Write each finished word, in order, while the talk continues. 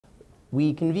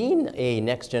We convene a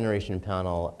next generation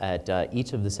panel at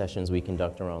each of the sessions we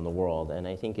conduct around the world, and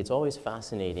I think it's always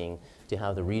fascinating to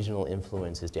have the regional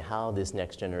influence as to how this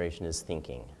next generation is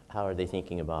thinking. How are they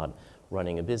thinking about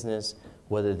running a business,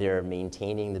 whether they're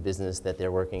maintaining the business that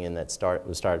they're working in that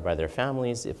was started by their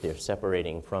families, if they're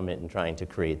separating from it and trying to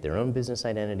create their own business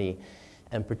identity,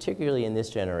 and particularly in this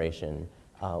generation,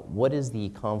 what is the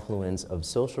confluence of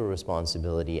social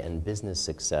responsibility and business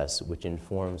success which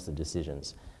informs the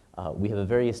decisions? We have a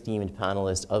very esteemed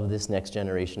panelist of this next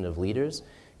generation of leaders,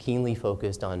 keenly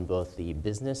focused on both the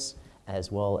business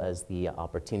as well as the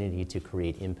opportunity to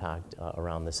create impact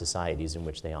around the societies in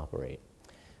which they operate.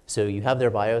 So you have their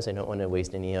bios. I don't want to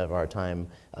waste any of our time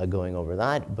going over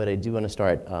that, but I do want to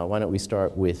start. Why don't we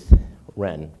start with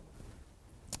Ren?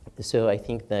 So I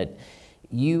think that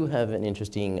you have an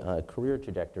interesting career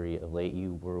trajectory of late.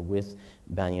 You were with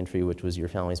Banyan Tree, which was your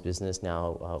family's business,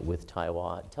 now with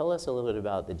Taiwan. Tell us a little bit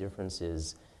about the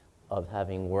differences of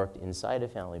having worked inside a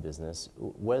family business,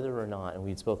 whether or not, and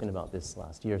we'd spoken about this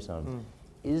last year some,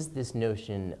 is this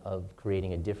notion of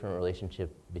creating a different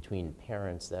relationship between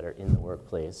parents that are in the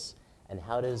workplace, and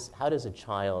how does a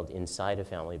child inside a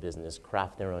family business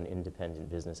craft their own independent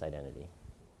business identity?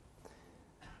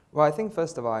 Well, I think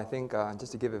first of all,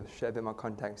 just to share a bit more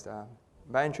context,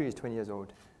 Banyan Tree is 20 years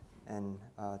old, and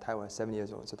Taiwan is 7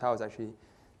 years old. So Taiwan was actually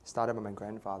started by my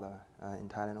grandfather in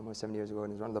Thailand almost 7 years ago,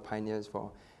 and is one of the pioneers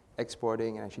for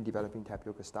exporting and actually developing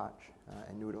tapioca starch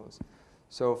and noodles.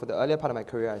 So for the earlier part of my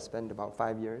career, I spent about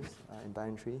 5 years in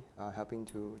Banyan Tree, helping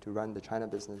to run the China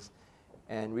business.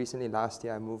 And recently, last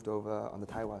year, I moved over on the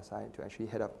Taiwan side to actually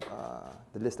head up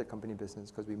the listed company business,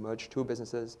 because we merged two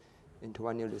businesses into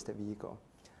one new listed vehicle.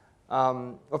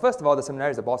 Well, first of all, the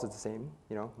similarities, the boss is the same.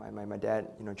 My dad,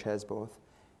 chairs both.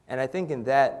 And I think in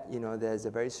that, there's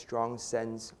a very strong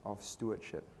sense of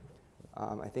stewardship.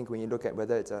 I think when you look at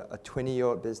whether it's a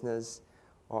 20-year-old business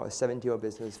or a 70-year-old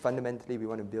business, fundamentally, we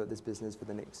want to build this business for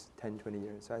the next 10, 20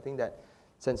 years. So I think that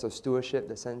sense of stewardship,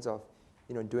 the sense of,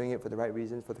 doing it for the right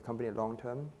reasons for the company long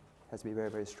term, has to be very,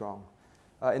 very strong.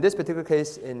 In this particular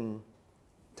case, in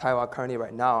Taiwan, currently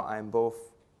right now, I'm both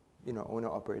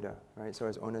owner-operator, right? So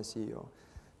as owner-CEO.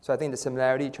 So I think the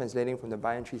similarity translating from the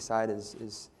Banyan Tree side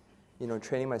is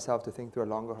training myself to think through a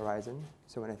longer horizon.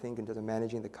 So when I think in terms of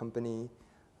managing the company,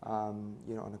 on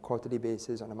a quarterly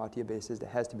basis, on a multi-year basis, there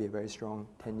has to be a very strong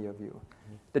 10-year view.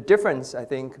 Mm-hmm. The difference, I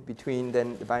think, between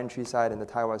then the Banyan Tree side and the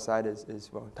Taiwan side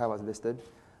is Taiwan's listed.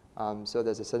 So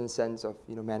there's a certain sense of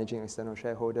managing external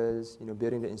shareholders,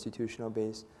 building the institutional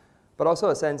base, but also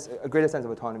a greater sense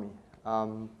of autonomy.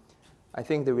 I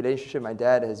think the relationship with my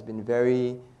dad has been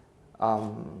very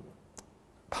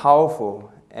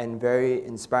powerful and very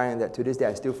inspiring, that to this day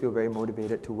I still feel very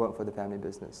motivated to work for the family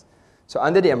business. So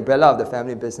under the umbrella of the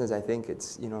family business, I think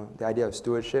it's the idea of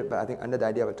stewardship, but I think under the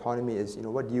idea of autonomy is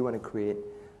what do you want to create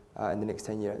in the next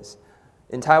 10 years?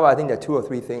 In Taiwan, I think there are 2 or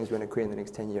 3 things we want to create in the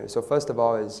next 10 years. So first of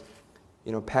all is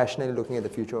passionately looking at the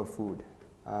future of food.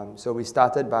 So we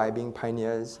started by being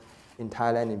pioneers in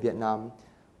Thailand and Vietnam,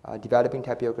 developing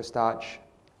tapioca starch,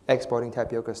 exporting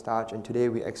tapioca starch, and today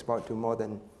we export to more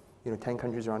than 10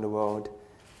 countries around the world,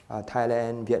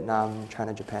 Thailand, Vietnam,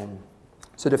 China, Japan.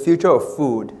 So the future of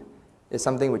food is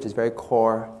something which is very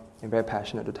core and very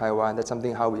passionate to Taiwan. That's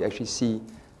something how we actually see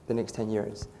the next 10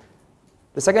 years.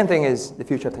 The second thing is the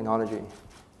future of technology.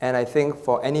 And I think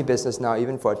for any business now,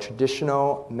 even for a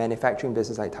traditional manufacturing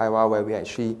business like Taiwan, where we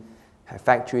actually have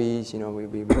factories,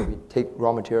 we take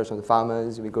raw materials from the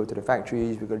farmers, we go to the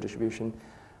factories, we go to distribution.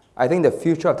 I think the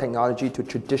future of technology to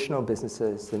traditional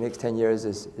businesses the next 10 years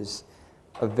is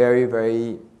a very,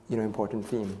 very important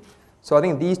theme. So I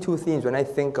think these 2 themes, when I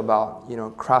think about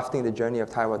crafting the journey of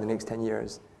Taiwan the next 10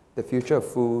 years, the future of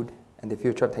food and the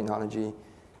future of technology,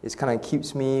 it kind of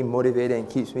keeps me motivated and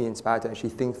keeps me inspired to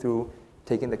actually think through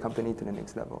taking the company to the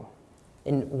next level.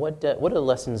 And what are the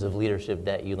lessons of leadership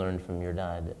that you learned from your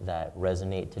dad that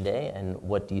resonate today, and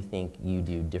what do you think you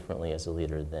do differently as a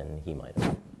leader than he might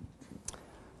have?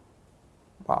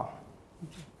 Wow.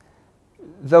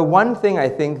 The one thing I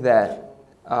think that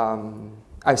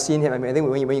I've seen him, I think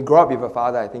when you grow up with a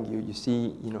father, I think you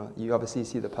see, you obviously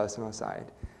see the personal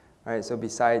side, right? So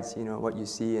besides, what you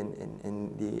see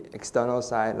in the external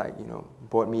side, like,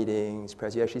 board meetings,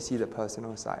 press, you actually see the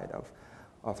personal side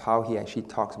of how he actually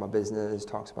talks about business,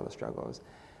 talks about the struggles.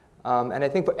 And I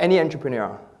think for any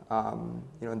entrepreneur,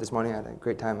 this morning I had a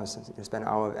great time, I spent an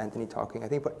hour with Anthony talking. I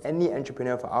think for any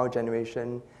entrepreneur, for our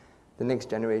generation, the next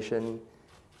generation,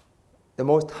 the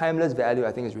most timeless value,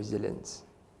 I think, is resilience.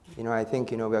 I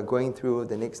think, we are going through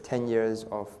the next 10 years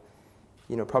of,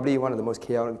 probably one of the most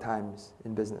chaotic times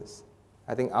in business.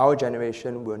 I think our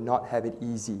generation will not have it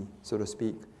easy, so to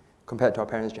speak, compared to our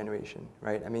parents' generation,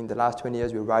 right? I mean, the last 20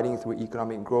 years, we're riding through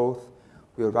economic growth.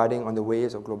 We're riding on the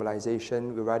waves of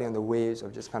globalization. We're riding on the waves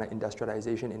of just kind of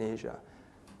industrialization in Asia.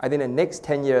 I think the next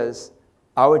 10 years,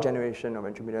 our generation of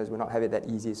entrepreneurs will not have it that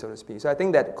easy, so to speak. So I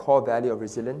think that core value of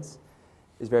resilience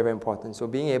is very, very important. So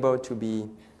being able to be,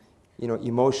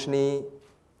 emotionally,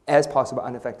 as possible,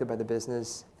 unaffected by the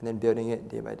business, and then building it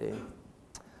day by day.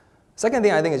 Second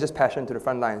thing I think is just passion to the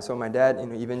front line. So my dad,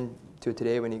 even to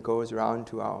today, when he goes around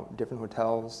to our different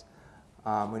hotels,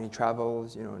 when he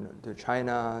travels, to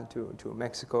China, to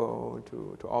Mexico,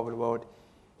 to all over the world,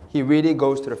 he really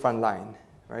goes to the front line,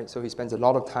 right? So he spends a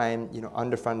lot of time, on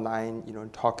the front line,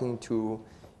 talking to,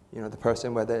 the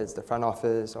person, whether it's the front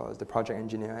office or it's the project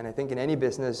engineer. And I think in any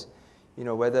business,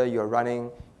 whether you're running,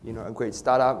 a great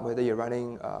startup, whether you're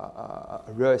running a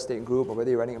real estate group, or whether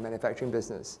you're running a manufacturing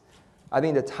business, I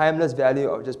think the timeless value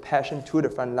of just passion to the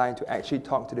front line to actually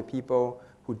talk to the people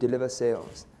who deliver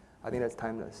sales, I think that's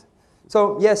timeless.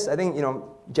 So yes, I think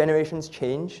generations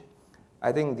change.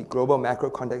 I think the global macro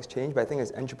context change, but I think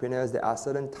as entrepreneurs, there are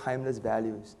certain timeless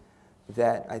values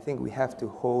that I think we have to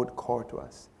hold core to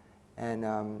us. And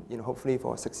hopefully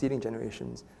for succeeding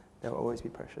generations, that will always be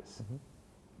precious. Mm-hmm.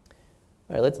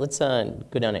 All right, let's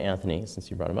go down to Anthony,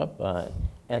 since you brought him up.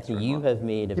 Anthony, you have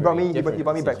made a He brought me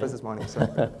breakfast this morning.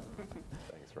 So.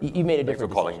 You made a different Thanks for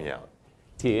calling me out.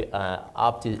 To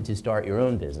opt to start your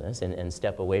own business and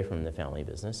step away from the family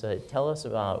business. Tell us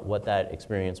about what that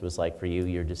experience was like for you,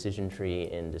 your decision tree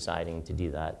in deciding to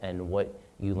do that, and what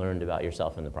you learned about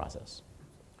yourself in the process.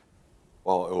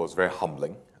 Well, it was very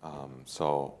humbling.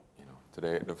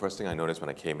 Today, the first thing I noticed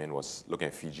when I came in was looking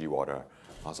at Fiji water.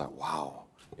 I was like, wow.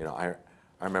 I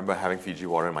remember having Fiji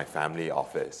water in my family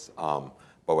office.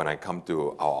 But when I come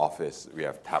to our office, we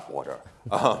have tap water.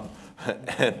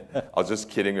 And I was just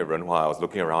kidding with Renhua. I was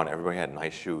looking around, everybody had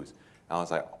nice shoes. And I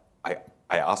was like, I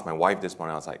asked my wife this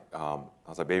morning, I was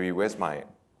like, baby, where's my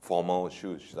formal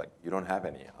shoes? She's like, you don't have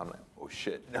any. I'm like, oh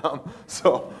shit.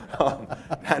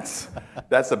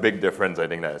 That's a big difference, I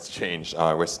think, that's changed.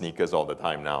 I wear sneakers all the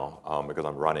time now because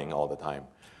I'm running all the time.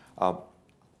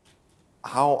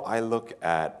 How I look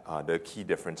at the key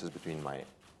differences between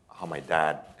how my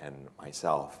dad and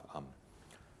myself.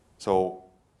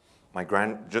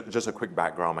 Just a quick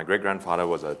background, my great-grandfather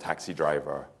was a taxi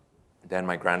driver. Then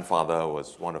my grandfather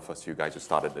was one of the first few guys who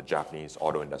started the Japanese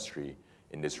auto industry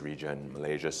in this region,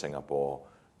 Malaysia, Singapore,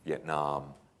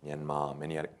 Vietnam, Myanmar,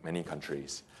 many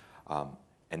countries.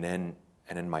 And then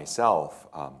myself,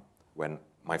 when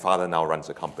my father now runs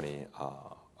a company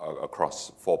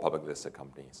across 4 public listed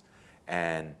companies.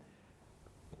 And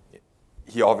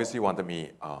he obviously wanted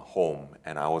me home,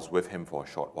 and I was with him for a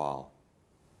short while.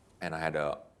 And I had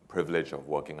a privilege of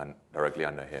working directly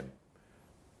under him.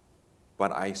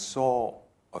 But I saw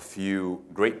a few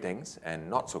great things and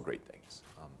not so great things.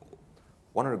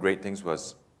 One of the great things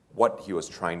was what he was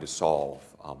trying to solve,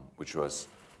 which was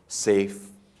safe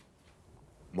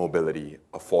mobility,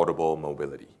 affordable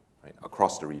mobility, right,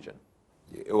 across the region.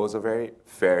 It was a very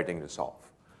fair thing to solve.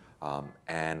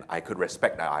 And I could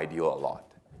respect that ideal a lot.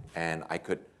 And I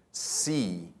could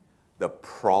see the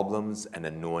problems and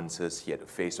the nuances he had to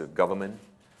face with government,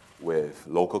 with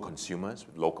local consumers,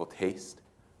 with local taste.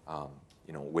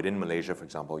 Within Malaysia, for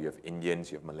example, you have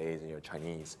Indians, you have Malays, and you have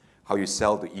Chinese. How you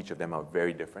sell to each of them are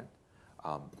very different.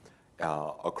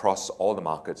 Across all the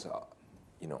markets,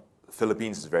 the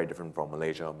Philippines is very different from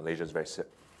Malaysia. Malaysia is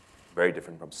very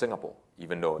different from Singapore,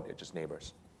 even though they're just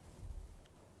neighbors.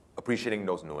 Appreciating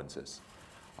those nuances.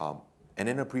 And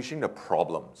then appreciating the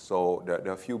problems. So there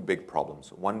are a few big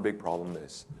problems. One big problem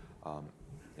is,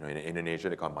 in Indonesia,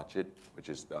 they call it macet, which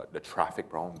is the traffic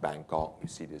problem. Bangkok, you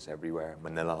see this everywhere.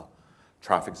 Manila,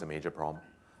 traffic's a major problem.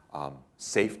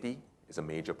 Safety is a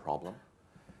major problem.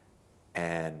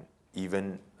 And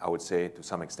even, I would say, to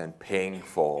some extent, paying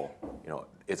for,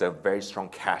 it's a very strong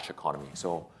cash economy.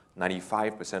 So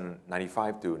 95 to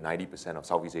 90% of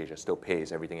Southeast Asia still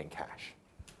pays everything in cash.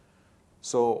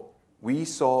 So we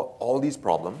saw all these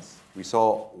problems. We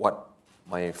saw what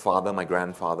my father, my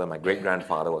grandfather, my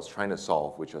great-grandfather was trying to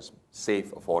solve, which was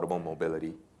safe, affordable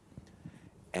mobility.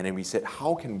 And then we said,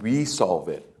 how can we solve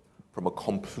it from a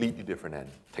completely different end,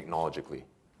 technologically?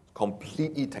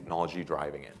 Completely technology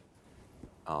driving it.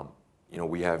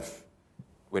 We have,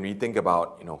 when we think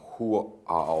about, who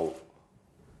are our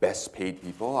best paid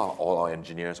people, are all our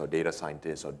engineers or data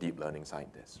scientists or deep learning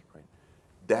scientists, right?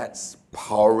 That's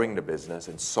powering the business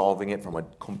and solving it from a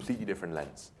completely different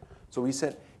lens. So we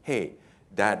said, hey,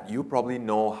 Dad, you probably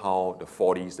know how the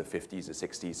 40s, the 50s, the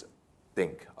 60s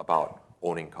think about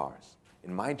owning cars.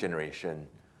 In my generation,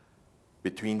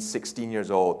 between 16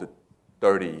 years old to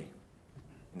 30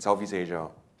 in Southeast Asia,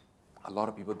 a lot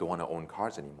of people don't want to own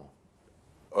cars anymore.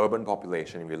 Urban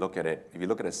population, if you look at it, if you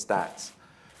look at the stats,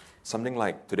 something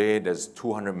like today there's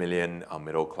 200 million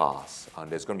middle class.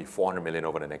 There's going to be 400 million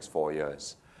over the next 4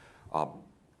 years.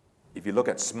 If you look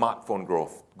at smartphone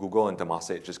growth, Google and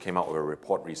Temasek just came out with a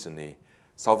report recently.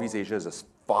 Southeast Asia is the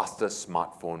fastest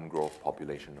smartphone growth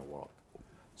population in the world.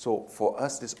 So for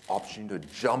us, this opportunity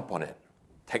to jump on it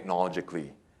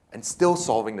technologically and still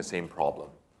solving the same problem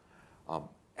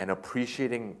and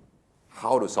appreciating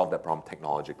how to solve that problem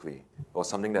technologically was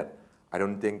something that I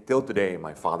don't think, till today,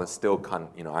 my father still can't,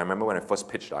 I remember when I first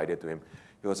pitched the idea to him,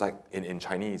 he was like, in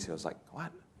Chinese, he was like,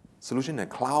 what? Solution in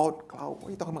cloud? Cloud? What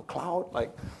are you talking about, cloud?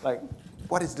 Like,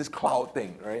 what is this cloud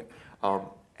thing, right?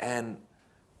 And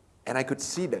I could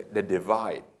see the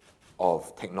divide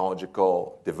of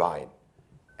technological divide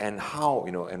and how,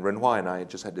 and Renhua and I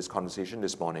just had this conversation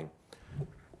this morning.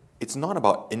 It's not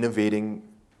about innovating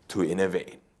to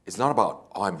innovate. It's not about,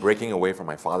 I'm breaking away from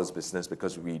my father's business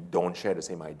because we don't share the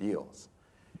same ideals.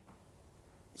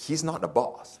 He's not the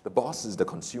boss. The boss is the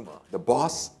consumer. The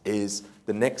boss is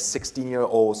the next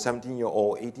 16-year-old,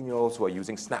 17-year-old, 18-year-olds who are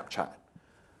using Snapchat.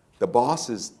 The boss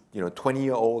is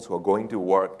 20-year-olds who are going to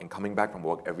work and coming back from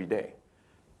work every day.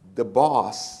 The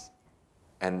boss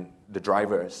and the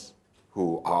drivers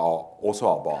who are also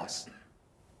our boss,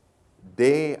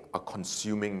 they are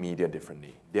consuming media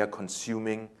differently. They are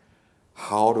consuming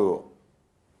how to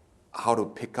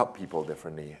pick up people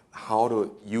differently, how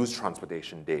to use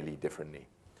transportation daily differently.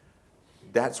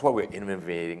 That's what we're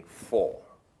innovating for,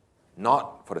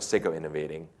 not for the sake of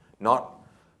innovating, not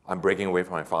I'm breaking away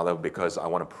from my father because I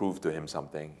want to prove to him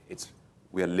something. It's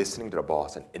we are listening to the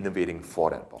boss and innovating for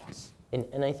that boss.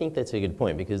 And I think that's a good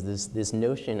point, because this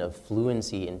notion of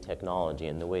fluency in technology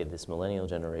and the way this millennial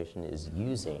generation is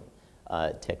using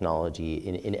technology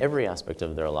in every aspect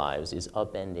of their lives is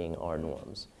upending our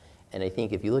norms. And I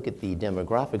think if you look at the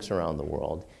demographics around the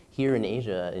world, here in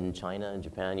Asia, in China and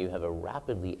Japan, you have a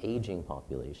rapidly aging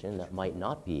population that might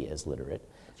not be as literate.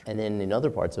 And then in other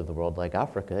parts of the world, like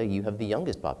Africa, you have the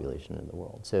youngest population in the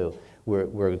world. So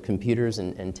where computers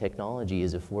and technology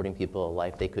is affording people a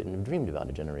life they couldn't have dreamed about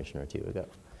a generation or two ago.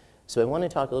 So I want to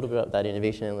talk a little bit about that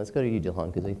innovation, and let's go to you,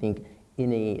 Dilhan, because I think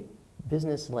in a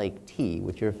business like tea,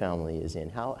 which your family is in,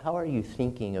 how are you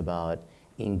thinking about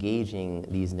engaging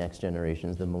these next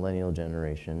generations, the millennial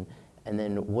generation, and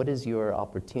then what is your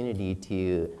opportunity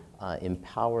to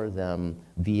empower them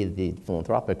via the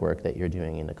philanthropic work that you're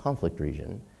doing in the conflict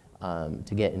region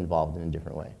to get involved in a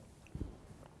different way?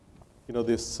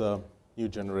 This new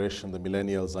generation, the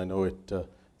millennials, I know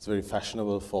it's very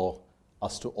fashionable for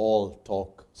us to all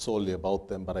talk solely about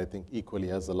them, but I think equally,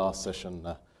 as the last session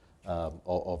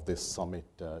of this summit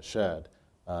shared,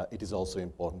 it is also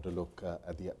important to look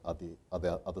at the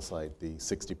other side, the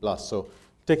 60 plus. So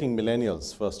taking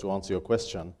millennials first to answer your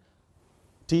question,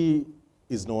 tea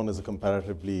is known as a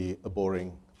comparatively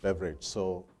boring beverage.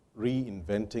 So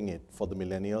reinventing it for the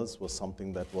millennials was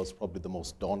something that was probably the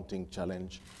most daunting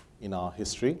challenge in our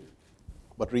history.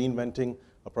 But reinventing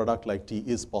a product like tea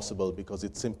is possible because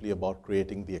it's simply about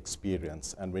creating the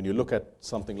experience. And when you look at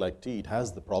something like tea, it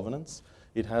has the provenance,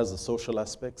 it has the social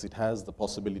aspects, it has the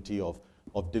possibility of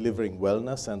delivering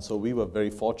wellness. And so we were very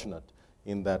fortunate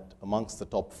in that amongst the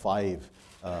top 5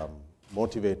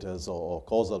 motivators or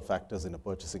causal factors in a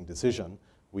purchasing decision,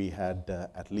 we had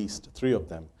at least 3 of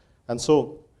them. And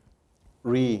so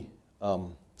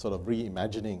sort of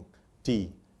reimagining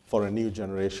tea for a new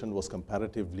generation was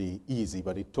comparatively easy,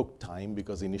 but it took time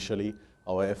because initially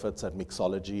our efforts at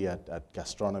mixology, at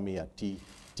gastronomy, at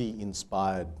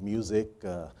tea-inspired music,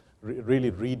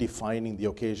 really redefining the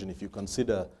occasion. If you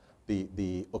consider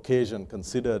the occasion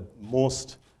considered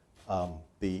most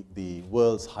the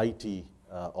world's high tea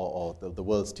or the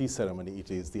world's tea ceremony, it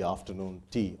is the afternoon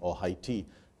tea or high tea,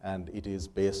 and it is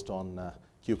based on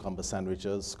cucumber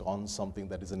sandwiches, scones, something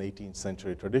that is an 18th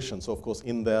century tradition. So of course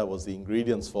in there was the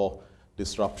ingredients for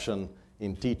disruption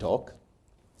in tea talk,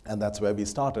 and that's where we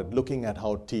started, looking at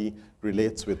how tea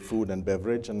relates with food and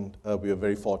beverage. And we are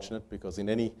very fortunate because in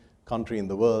any country in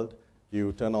the world,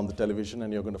 you turn on the television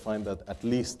and you're going to find that at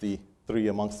least the 3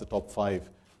 amongst the top 5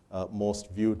 most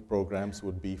viewed programs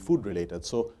would be food related.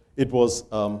 So it was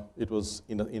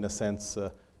in a sense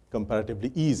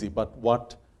comparatively easy. But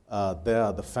what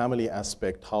the family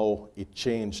aspect, how it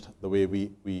changed the way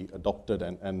we adopted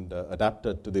and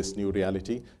adapted to this new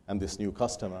reality and this new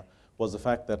customer, was the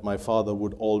fact that my father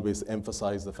would always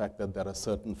emphasize the fact that there are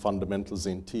certain fundamentals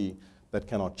in tea that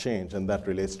cannot change, and that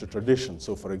relates to tradition.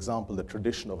 So for example, the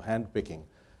tradition of handpicking.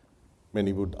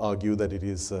 Many would argue that it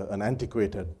is an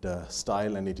antiquated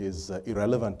style and it is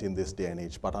irrelevant in this day and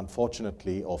age. But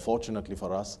unfortunately, or fortunately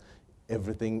for us,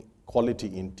 everything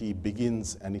quality in tea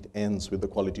begins and it ends with the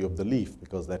quality of the leaf,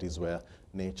 because that is where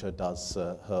nature does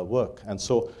her work. And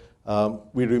so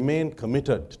we remain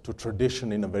committed to tradition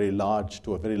to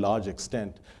a very large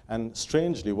extent. And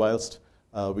strangely, whilst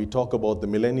we talk about the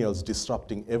millennials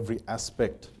disrupting every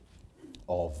aspect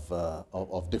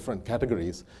of different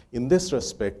categories, in this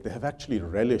respect, they have actually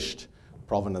relished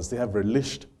provenance. They have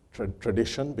relished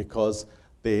tradition because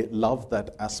they love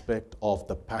that aspect of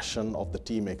the passion of the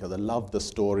tea maker. They love the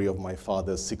story of my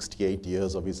father's 68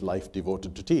 years of his life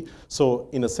devoted to tea. So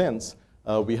in a sense,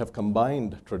 we have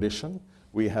combined tradition.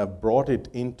 We have brought it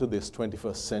into this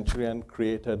 21st century and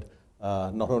created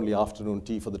not only afternoon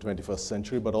tea for the 21st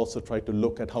century, but also tried to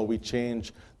look at how we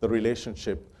change the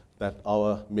relationship that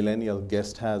our millennial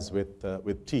guest has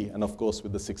with tea. And of course,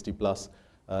 with the 60 plus,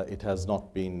 it has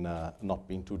not been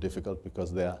too difficult,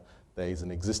 because there is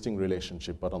an existing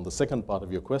relationship. But on the second part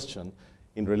of your question,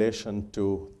 in relation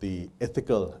to the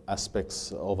ethical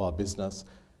aspects of our business,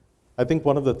 I think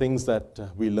one of the things that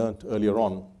we learned earlier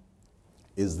on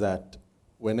is that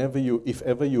if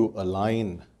ever you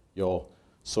align your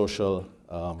social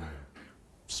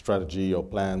strategy or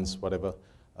plans, whatever,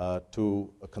 to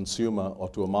a consumer or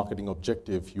to a marketing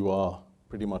objective, you are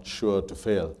pretty much sure to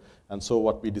fail. And so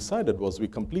what we decided was we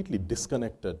completely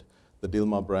disconnected the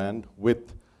Dilmah brand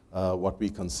with what we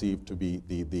conceived to be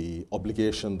the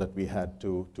obligation that we had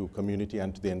to community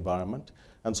and to the environment.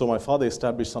 And so my father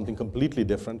established something completely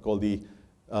different called the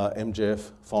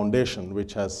MJF Foundation,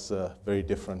 which has very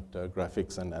different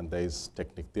graphics, and there is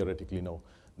theoretically no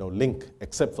link,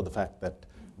 except for the fact that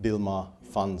Dilmah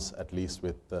funds, at least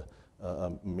with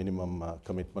a minimum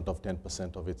commitment of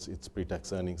 10% of its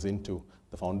pre-tax earnings into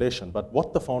the foundation. But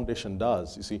what the foundation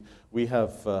does, you see, we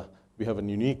have a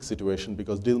unique situation,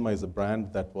 because Dilmah is a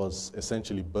brand that was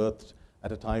essentially birthed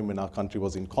at a time when our country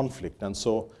was in conflict. And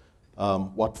so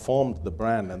what formed the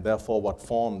brand, and therefore what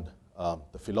formed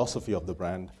the philosophy of the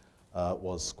brand,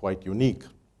 was quite unique.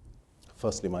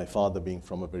 Firstly, my father being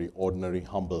from a very ordinary,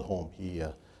 humble home, he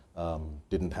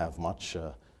didn't have much,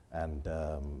 and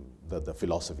the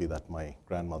philosophy that my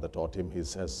grandmother taught him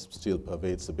still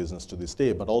pervades the business to this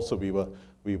day. But also we were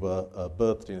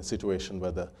birthed in a situation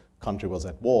where the country was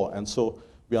at war, and so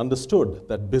we understood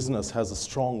that business has a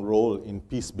strong role in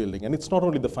peace building. And it's not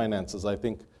only the finances. I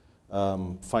think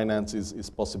finance is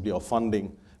possibly, or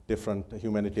funding different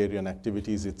humanitarian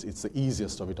activities, it's the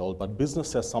easiest of it all. But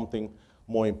business has something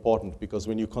more important, because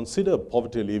when you consider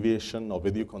poverty alleviation, or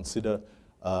whether you consider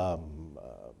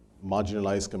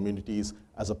marginalized communities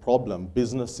as a problem,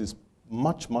 business is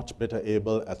much, much better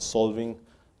able at solving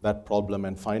that problem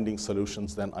and finding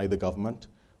solutions than either government,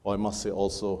 or I must say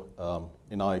also,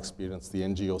 in our experience, the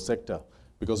NGO sector.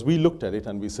 Because we looked at it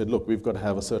and we said, look, we've got to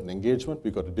have a certain engagement,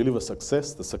 we've got to deliver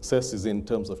success. The success is in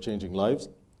terms of changing lives,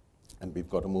 and we've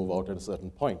got to move out at a certain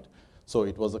point. So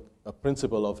it was a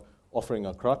principle of offering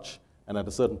a crutch, and at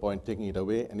a certain point taking it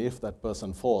away, and if that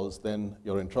person falls, then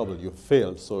you're in trouble, you've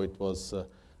failed. So it was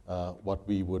what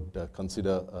we would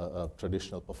consider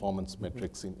traditional performance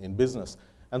metrics in business.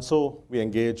 And so we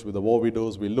engaged with the war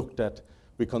widows.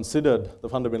 We considered, the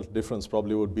fundamental difference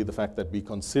probably would be the fact that we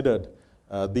considered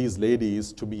these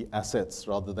ladies to be assets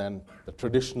rather than the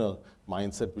traditional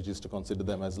mindset, which is to consider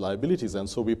them as liabilities. And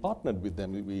so we partnered with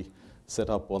them. We set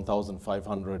up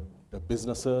 1,500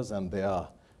 businesses, and they are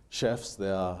chefs.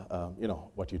 They are,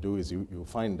 what you do is you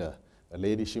find a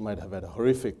lady, she might have had a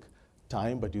horrific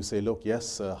time, but you say, look,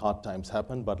 yes, hard times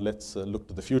happen, but let's look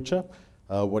to the future.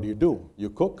 What do? You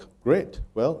cook? Great.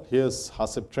 Well, here's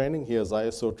HACCP training, here's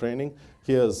ISO training,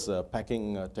 here's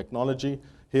packing technology,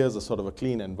 here's a sort of a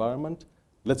clean environment.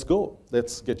 Let's go.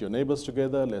 Let's get your neighbors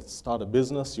together. Let's start a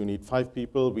business. You need 5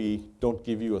 people. We don't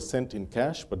give you a cent in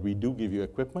cash, but we do give you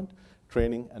equipment,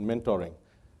 training, and mentoring.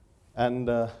 And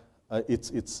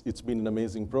it's been an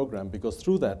amazing program, because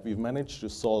through that, we've managed to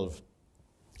solve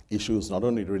issues not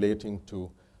only relating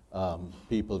to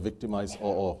people victimized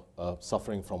or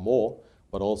suffering from war,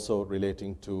 but also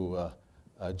relating to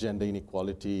gender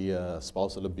inequality,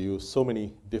 spousal abuse, so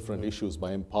many different issues,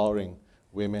 by empowering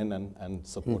women and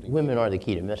supporting. Women are the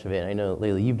key to much of it. I know,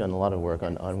 Layla, you've done a lot of work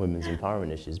on women's empowerment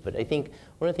issues, but I think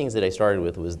one of the things that I started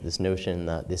with was this notion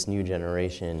that this new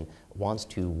generation wants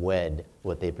to wed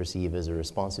what they perceive as a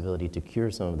responsibility to cure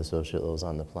some of the social ills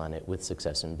on the planet with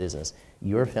success in business.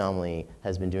 Your family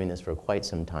has been doing this for quite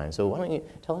some time. So why don't you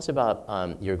tell us about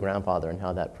your grandfather and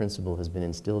how that principle has been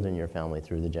instilled in your family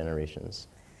through the generations?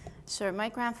 Sure. My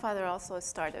grandfather also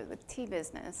started with tea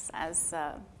business, as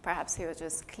perhaps he was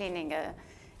just cleaning a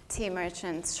tea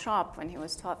merchant's shop when he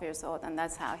was 12 years old, and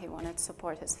that's how he wanted to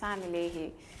support his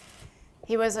family.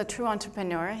 He was a true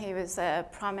entrepreneur. He was a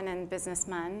prominent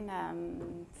businessman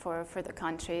for the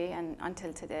country and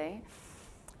until today.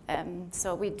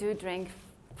 So we do drink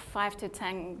 5 to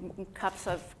 10 cups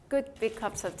of good big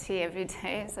cups of tea every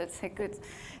day. So it's a good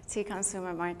tea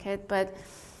consumer market. But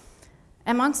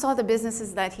amongst all the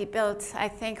businesses that he built, I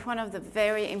think one of the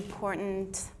very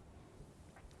important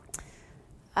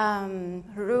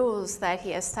rules that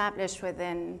he established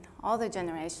within all the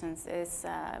generations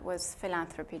was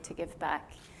philanthropy, to give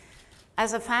back.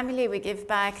 As a family, we give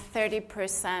back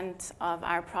 30% of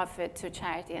our profit to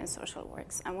charity and social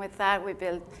works. And with that, we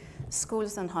build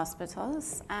schools and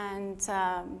hospitals. And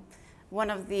one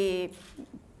of the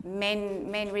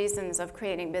main reasons of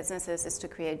creating businesses is to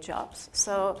create jobs.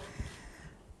 So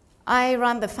I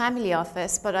run the family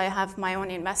office, but I have my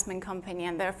own investment company,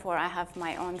 and therefore I have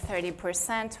my own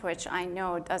 30%, which I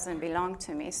know doesn't belong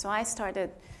to me. So I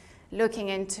started looking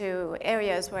into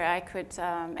areas where I could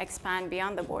expand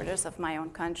beyond the borders of my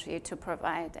own country to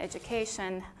provide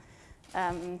education,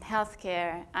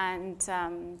 healthcare, and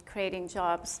creating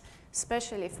jobs,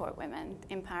 especially for women,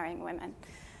 empowering women.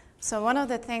 So one of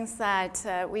the things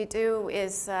that we do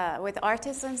is with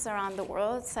artisans around the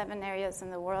world, 7 areas in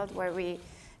the world where we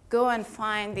go and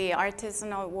find the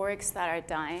artisanal works that are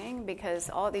dying because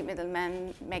all the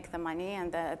middlemen make the money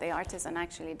and the artisan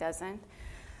actually doesn't.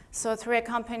 So through a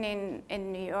company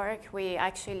in New York, we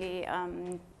actually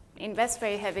invest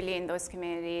very heavily in those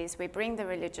communities. We bring the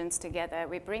religions together.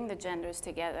 We bring the genders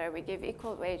together. We give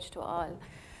equal wage to all.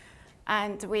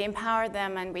 And we empower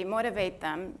them and we motivate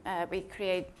them. We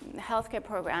create healthcare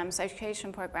programs,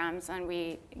 education programs, and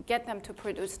we get them to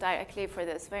produce directly for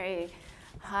this very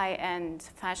high-end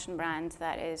fashion brand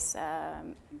that is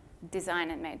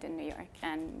designed and made in New York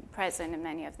and present in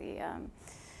many of the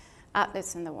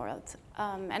outlets in the world.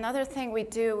 Another thing we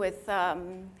do with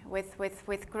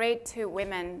great 2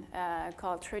 women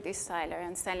called Trudy Styler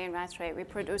and Celine Rattray, we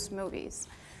produce movies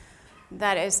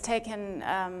that is taken,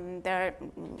 they're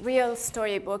real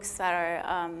storybooks that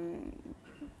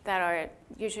are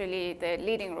usually the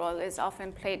leading role is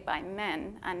often played by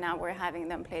men, and now we're having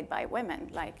them played by women,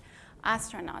 like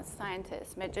astronauts,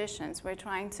 scientists, magicians. We're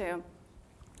trying to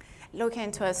look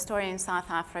into a story in South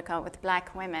Africa with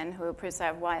black women who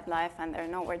preserve wildlife and they're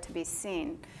nowhere to be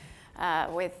seen,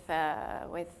 with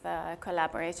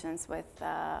collaborations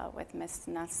with Miss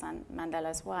Nelson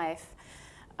Mandela's wife.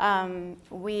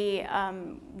 We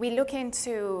look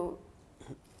into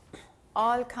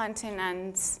all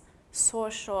continents'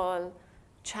 social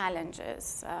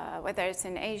challenges, whether it's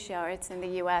in Asia or it's in the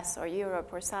US or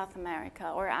Europe or South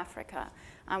America or Africa.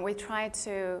 And we try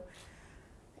to,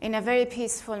 in a very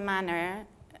peaceful manner,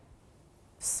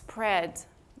 spread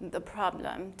the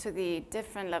problem to the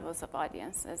different levels of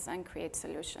audiences and create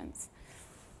solutions.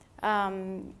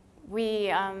 We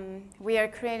are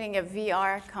creating a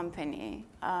VR company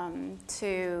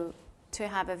to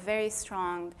have a very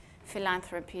strong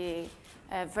philanthropy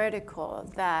vertical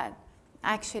that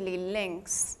actually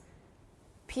links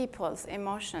people's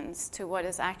emotions to what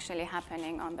is actually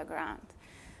happening on the ground.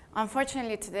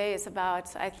 Unfortunately, today is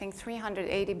about, I think,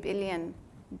 $380 billion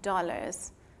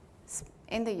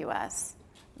in the US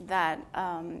that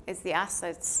is the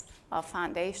assets of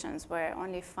foundations, where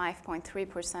only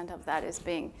 5.3% of that is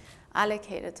being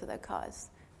allocated to the cause.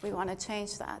 We want to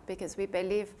change that because we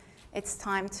believe it's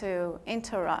time to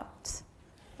interrupt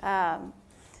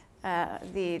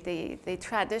the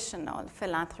traditional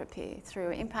philanthropy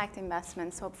through impact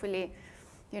investments. Hopefully,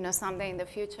 someday in the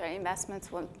future,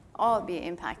 investments will all be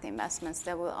impact investments.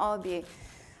 There will all be,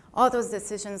 all those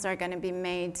decisions are going to be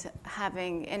made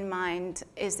having in mind,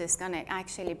 is this going to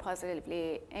actually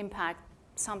positively impact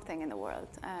something in the world,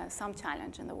 some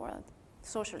challenge in the world,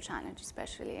 social challenge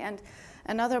especially. And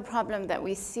another problem that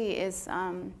we see is,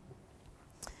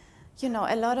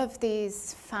 a lot of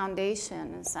these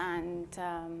foundations and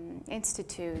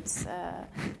institutes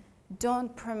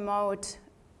don't promote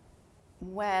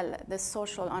well the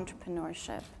social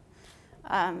entrepreneurship.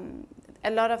 A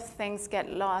lot of things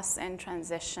get lost in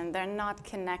transition. They're not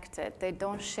connected. They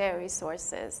don't share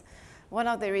resources. One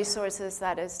of the resources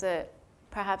that is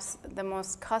perhaps the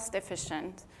most cost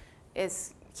efficient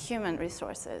is human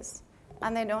resources,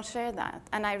 and they don't share that.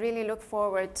 And I really look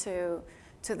forward to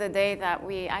the day that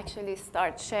we actually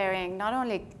start sharing not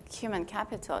only human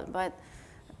capital,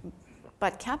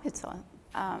 but capital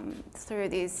through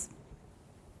these,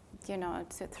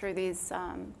 through these,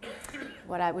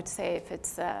 what I would say, if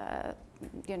it's,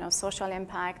 social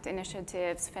impact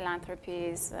initiatives,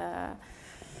 philanthropies,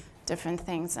 different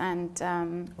things. And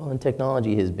well, and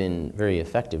technology has been very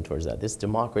effective towards that. This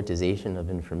democratization of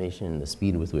information and the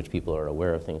speed with which people are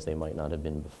aware of things they might not have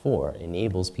been before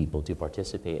enables people to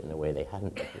participate in a way they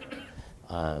hadn't before.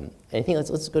 And I think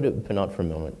let's go to Pinot for a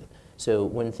moment. So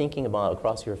when thinking about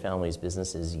across your family's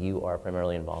businesses, you are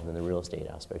primarily involved in the real estate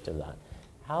aspect of that.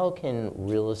 How can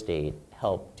real estate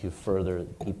help to further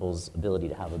people's ability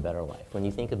to have a better life? When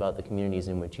you think about the communities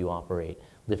in which you operate,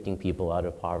 lifting people out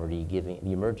of poverty, giving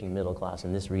the emerging middle class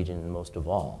in this region most of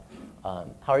all,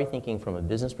 how are you thinking from a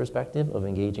business perspective of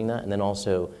engaging that? And then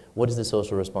also, what is the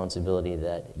social responsibility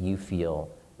that you feel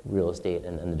real estate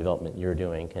and the development you're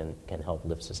doing can help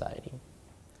lift society?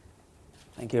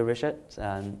 Thank you, Richard.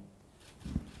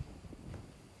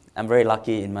 I'm very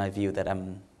lucky in my view that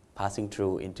I'm passing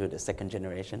through into the second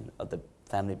generation of the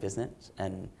family business,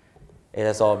 and it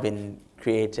has all been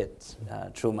created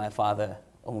through my father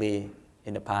only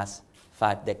in the past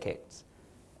 5 decades.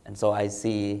 And so I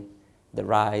see the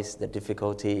rise, the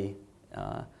difficulty,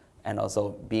 and also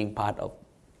being part of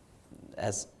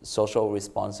as social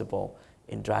responsible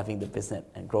in driving the business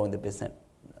and growing the business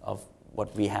of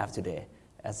what we have today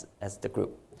as the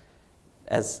group.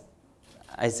 As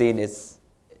I see it,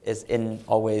 is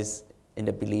always in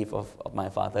the belief of my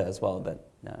father as well, that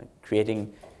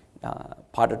creating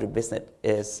part of the business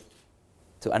is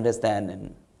to understand,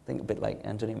 and I think a bit like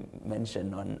Anthony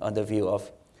mentioned on the view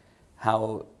of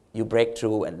how you break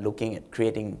through and looking at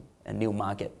creating a new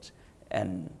market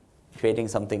and creating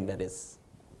something that is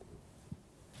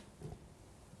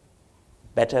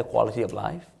better quality of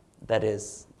life, that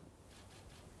is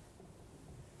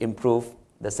improve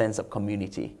the sense of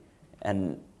community.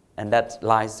 And that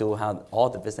lies to how all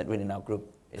the business within our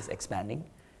group is expanding.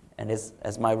 And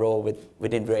as my role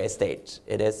within real estate,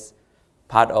 it is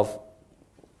part of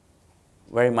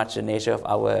very much the nature of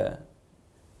our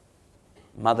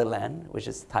motherland, which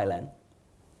is Thailand.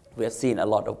 We have seen a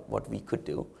lot of what we could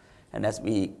do. And as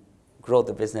we grow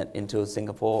the business into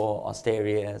Singapore,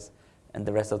 Australia, and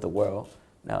the rest of the world,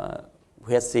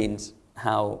 we have seen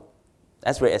how,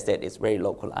 as real estate is very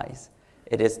localized,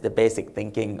 it is the basic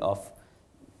thinking of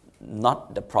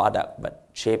not the product, but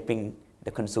shaping the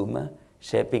consumer,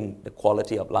 shaping the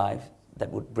quality of life that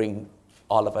would bring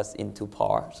all of us into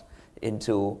pars,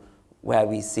 into where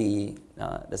we see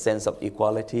the sense of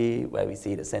equality, where we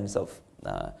see the sense of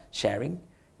sharing.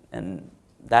 And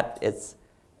that is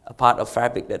a part of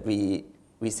fabric that we're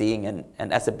seeing.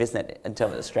 And as a business, in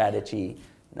terms of strategy,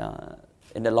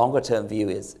 in the longer term view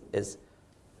is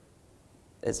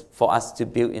for us to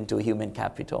build into human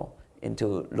capital,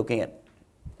 into looking at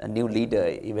a new leader,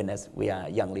 even as we are a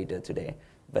young leader today.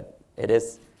 But it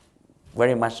is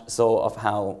very much so of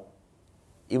how,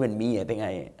 even me, I think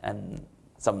I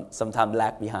sometimes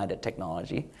lag behind the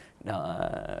technology.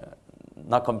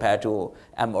 Not compared to,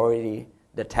 I'm already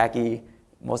the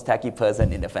most tacky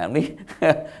person in the family.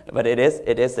 But it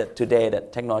is that today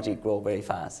that technology grows very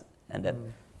fast, and that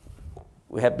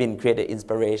we have been created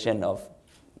inspiration of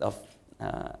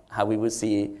how we will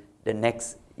see the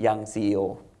next young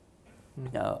CEO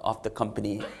of the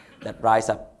company that rise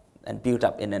up and build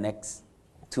up in the next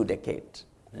 2 decades,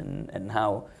 and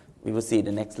how we will see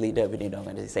the next leader within the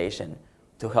organization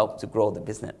to help to grow the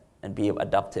business and be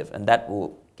adaptive, and that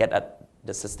will get at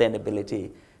the sustainability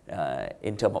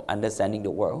in terms of understanding the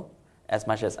world as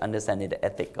much as understanding the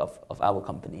ethic of our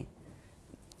company.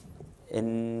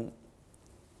 In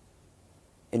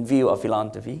view of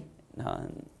philanthropy,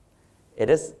 it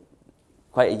is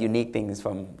quite a unique thing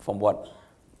from what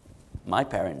my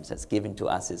parents has given to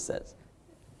us, is that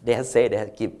they have said they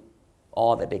have give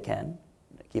all that they can,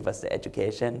 give us the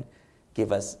education,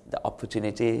 give us the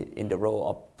opportunity in the role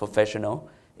of professional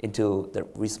into the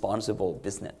responsible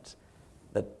business.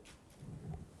 That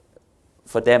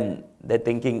for them, they're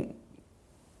thinking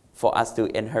for us to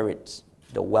inherit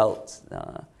the wealth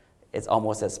is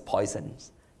almost as poison.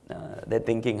 They're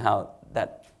thinking how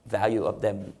that value of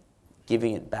them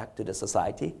giving it back to the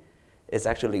society is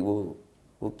actually will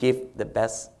give the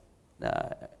best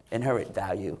inherent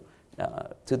value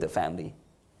to the family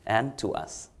and to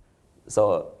us.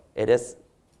 So it is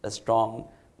a strong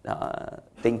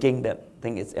thinking that I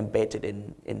think is embedded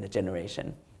in the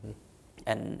generation. Mm-hmm.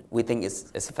 And we think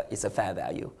it's a fair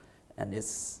value, and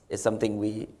it's something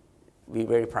we're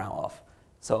very proud of.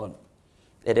 So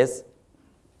it is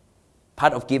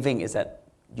part of giving is that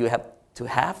you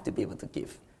have to be able to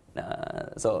give.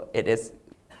 So it is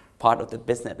part of the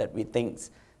business that we think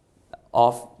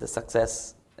of the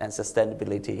success and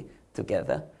sustainability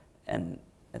together. And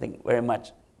I think very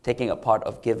much taking a part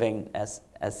of giving as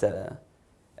a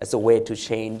way to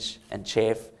change and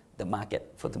shape the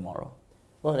market for tomorrow.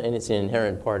 Well, and it's an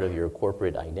inherent part of your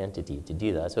corporate identity to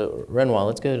do that. So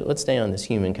Renwa, let's stay on this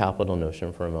human capital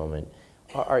notion for a moment.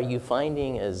 Are you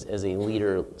finding as a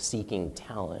leader seeking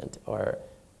talent, or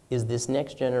is this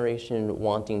next generation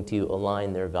wanting to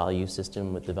align their value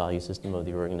system with the value system of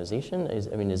the organization? Is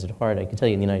it hard? I can tell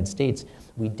you in the United States,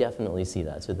 we definitely see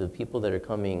that. So the people that are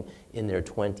coming in their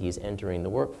 20s, entering the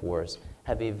workforce,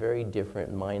 have a very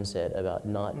different mindset about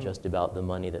not just about the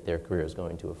money that their career is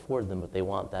going to afford them, but they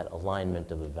want that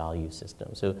alignment of a value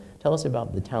system. So tell us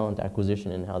about the talent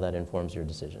acquisition and how that informs your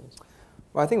decisions.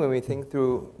 Well, I think when we think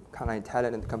through kind of like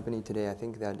talent in the company today, I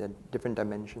think that there are different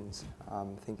dimensions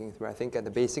thinking through. I think at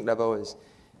the basic level is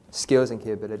skills and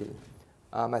capability.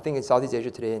 I think in Southeast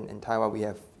Asia today, in Taiwan, we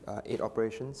have 8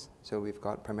 operations. So we've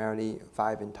got primarily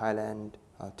 5 in Thailand,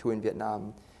 2 in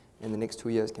Vietnam, in the next 2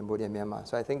 years, Cambodia and Myanmar.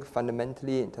 So I think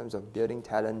fundamentally, in terms of building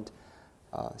talent,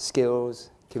 skills,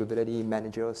 capability,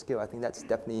 managerial skill, I think that's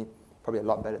definitely probably a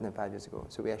lot better than 5 years ago.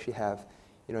 So we actually have,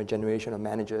 a generation of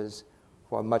managers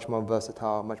who are much more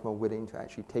versatile, much more willing to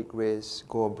actually take risks,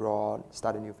 go abroad,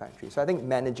 start a new factory. So I think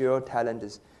managerial talent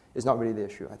is not really the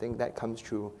issue. I think that comes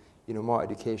through, more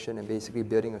education and basically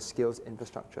building a skills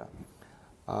infrastructure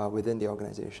within the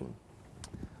organization.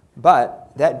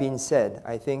 But that being said,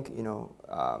 I think,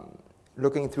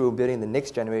 looking through building the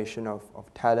next generation of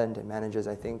talent and managers,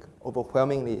 I think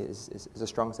overwhelmingly is a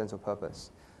strong sense of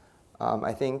purpose.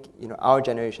 I think, our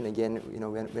generation, again,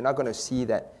 we're not going to see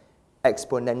that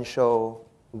exponential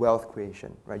wealth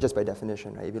creation, right? Just by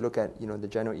definition, right? If you look at, the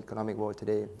general economic world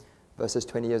today versus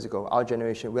 20 years ago, our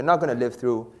generation, we're not going to live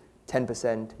through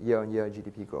 10% year-on-year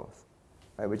GDP growth,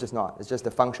 right? We're just not. It's just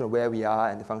the function of where we are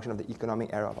and the function of the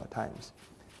economic era of our times.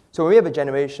 So when we have a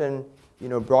generation,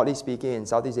 broadly speaking, in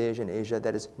Southeast Asia and Asia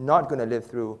that is not going to live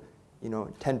through,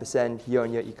 10%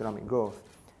 year-on-year economic growth,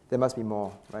 there must be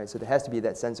more, right? So there has to be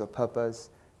that sense of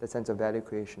purpose, that sense of value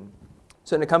creation.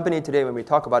 So in the company today, when we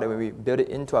talk about it, when we build it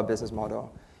into our business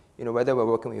model, whether we're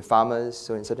working with farmers,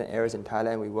 so in certain areas in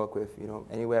Thailand, we work with,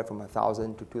 anywhere from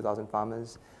 1,000 to 2,000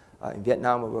 farmers. In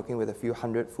Vietnam, we're working with a few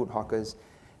hundred food hawkers.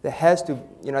 There has to,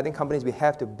 I think companies, we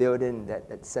have to build in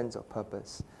that sense of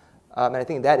purpose. And I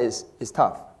think that is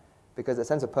tough, because the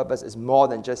sense of purpose is more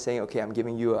than just saying, okay, I'm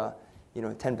giving you a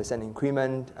 10%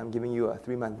 increment, I'm giving you a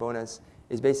 3-month bonus.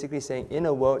 It's basically saying in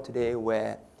a world today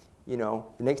where the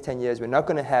next 10 years, we're not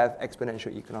going to have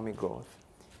exponential economic growth.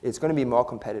 It's going to be more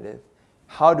competitive.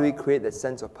 How do we create that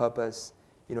sense of purpose,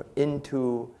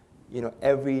 into,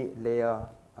 every layer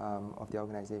of the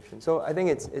organization? So I think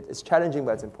it's challenging,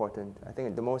 but it's important. I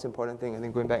think the most important thing, I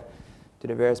think going back to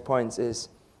the various points, is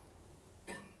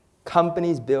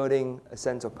companies building a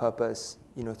sense of purpose,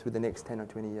 through the next 10 or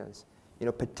 20 years.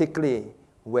 Particularly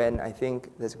when I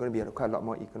think there's going to be quite a lot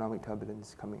more economic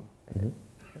turbulence coming. Mm-hmm.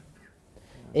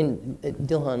 And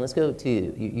Dilhan, let's go to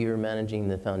you. You're managing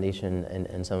the foundation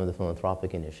and some of the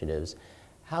philanthropic initiatives.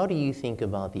 How do you think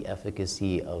about the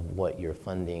efficacy of what you're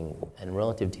funding and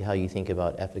relative to how you think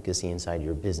about efficacy inside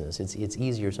your business? It's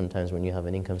easier sometimes when you have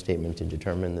an income statement to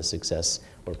determine the success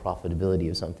or profitability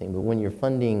of something, but when you're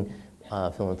funding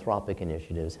philanthropic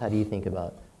initiatives, how do you think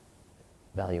about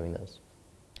valuing those?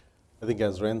 I think,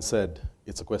 as Ren said,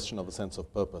 it's a question of a sense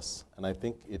of purpose, and I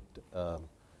think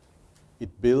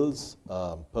it builds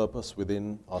purpose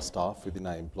within our staff, within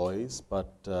our employees,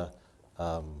 but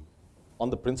on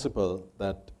the principle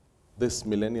that this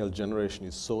millennial generation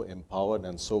is so empowered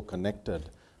and so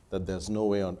connected that there's no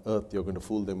way on earth you're going to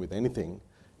fool them with anything,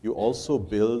 you also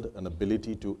build an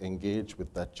ability to engage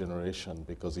with that generation.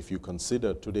 Because if you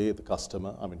consider today the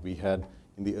customer, we had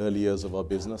in the early years of our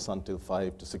business until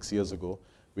 5 to 6 years ago,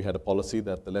 we had a policy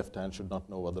that the left hand should not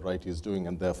know what the right is doing,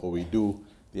 and therefore we do.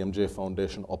 The MJ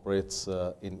Foundation operates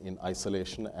in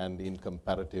isolation and in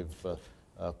comparative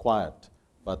quiet.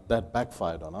 But that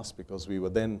backfired on us, because we were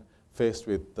then faced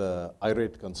with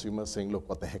irate consumers saying, look,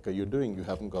 what the heck are you doing? You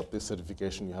haven't got this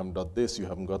certification, you haven't got this, you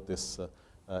haven't got this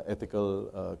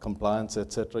ethical compliance,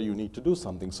 etc. You need to do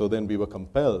something. So then we were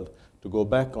compelled to go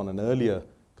back on an earlier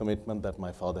commitment that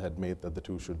my father had made, that the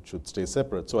two should stay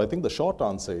separate. So I think the short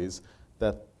answer is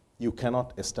that you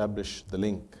cannot establish the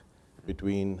link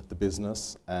between the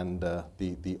business and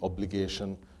the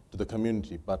obligation to the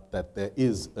community, but that there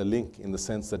is a link in the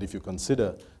sense that if you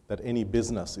consider that any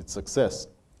business, its success,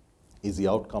 is the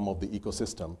outcome of the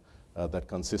ecosystem that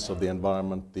consists of the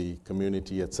environment, the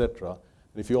community, etc.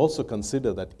 And if you also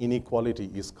consider that inequality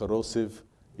is corrosive,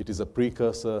 it is a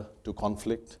precursor to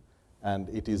conflict, and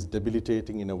it is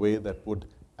debilitating in a way that would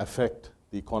affect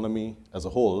the economy as a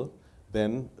whole,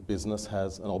 then business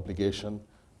has an obligation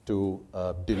to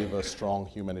deliver strong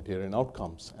humanitarian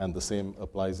outcomes. And the same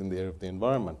applies in the area of the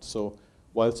environment. So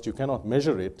whilst you cannot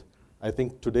measure it, I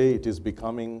think today it is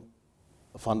becoming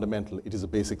fundamental. It is a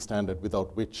basic standard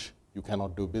without which you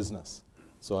cannot do business.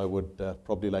 So I would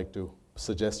probably like to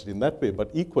suggest it in that way. But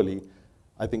equally,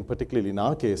 I think particularly in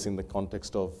our case, in the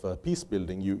context of peace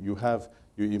building, you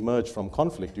emerge from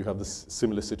conflict. You have this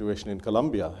similar situation in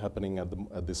Colombia happening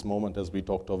at this moment, as we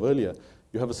talked of earlier.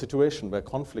 You have a situation where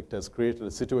conflict has created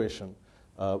a situation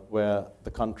where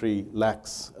the country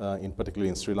lacks, particularly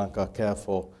in Sri Lanka, care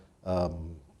for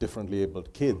differently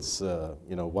abled kids.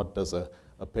 What does a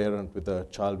parent with a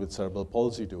child with cerebral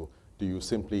palsy do? Do you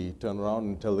simply turn around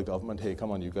and tell the government, hey,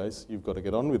 come on, you guys, you've got to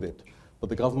get on with it? But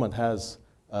the government has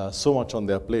so much on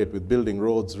their plate with building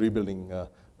roads, rebuilding a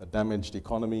damaged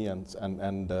economy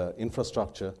and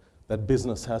infrastructure that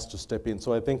business has to step in.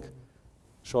 So I think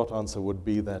short answer would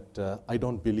be that I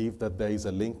don't believe that there is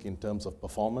a link in terms of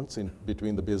performance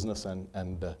between the business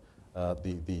and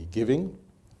the giving,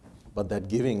 but that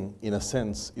giving, in a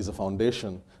sense, is a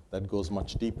foundation that goes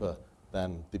much deeper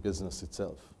than the business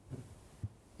itself.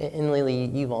 And Lily,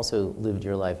 you've also lived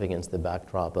your life against the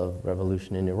backdrop of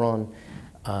revolution in Iran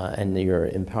and your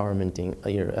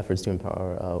efforts to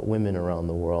empower women around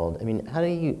the world. I mean, how do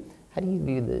you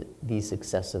view the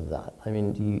success of that? I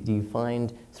mean, do you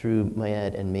find through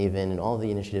Mayed and Maven and all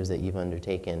the initiatives that you've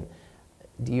undertaken,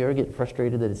 do you ever get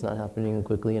frustrated that it's not happening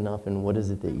quickly enough? And what is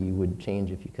it that you would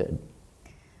change if you could?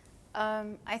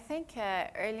 I think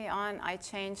early on I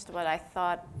changed what I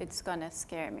thought it's going to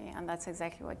scare me, and that's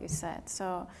exactly what you said.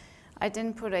 So I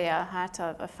didn't put a hat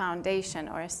of a foundation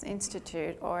or an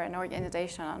institute or an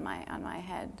organization on my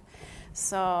head.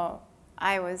 So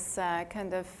I was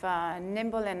kind of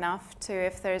nimble enough to,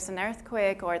 if there's an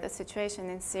earthquake or the situation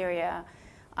in Syria,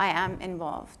 I am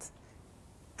involved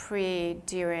pre,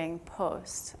 during,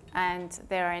 post. And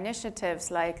there are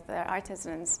initiatives like the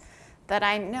artisans that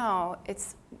I know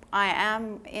I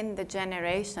am in the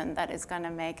generation that is going to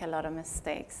make a lot of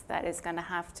mistakes, that is going to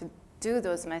have to do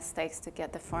those mistakes to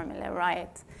get the formula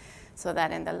right, so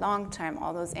that in the long term,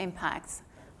 all those impacts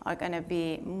are going to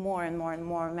be more and more and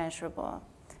more measurable,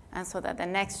 and so that the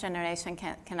next generation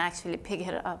can actually pick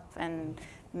it up and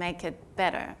make it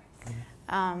better.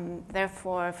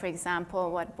 Therefore, for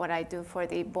example, what I do for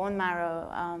the bone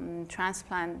marrow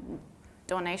transplant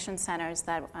donation centers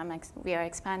that we are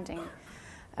expanding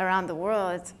around the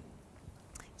world,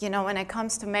 when it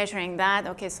comes to measuring that,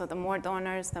 okay, so the more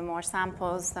donors, the more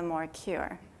samples, the more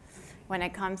cure. When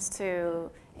it comes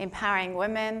to empowering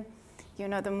women,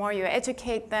 the more you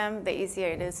educate them, the easier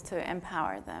it is to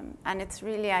empower them. And it's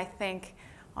really, I think,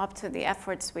 up to the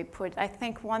efforts we put. I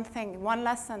think one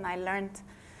lesson I learned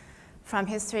from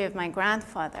history of my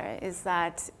grandfather is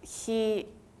that he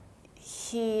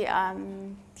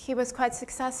was quite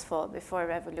successful before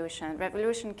revolution.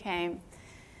 Revolution came,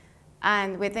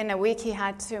 and within a week he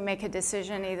had to make a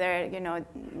decision, either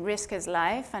risk his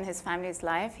life and his family's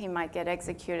life, he might get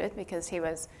executed because he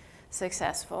was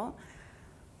successful,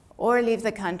 or leave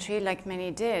the country like many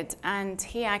did. And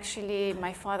he actually,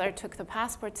 my father took the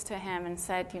passports to him and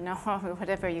said,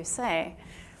 whatever you say.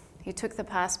 He took the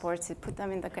passports, he put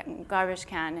them in the garbage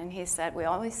can, and he said, we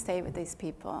always stay with these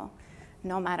people,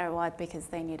 no matter what, because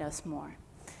they need us more.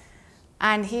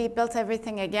 And he built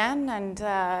everything again,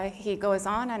 and he goes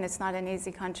on, and it's not an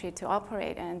easy country to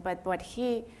operate in. But what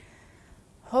he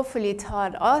hopefully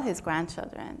taught all his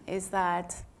grandchildren is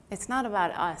that it's not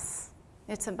about us.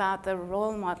 It's about the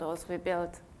role models we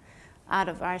build out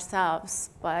of ourselves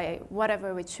by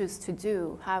whatever we choose to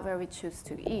do, however we choose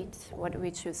to eat, what we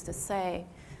choose to say,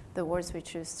 the words we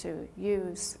choose to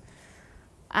use,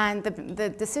 and the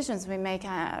decisions we make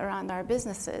around our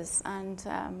businesses. And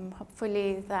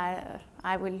hopefully that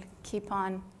I will keep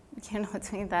on,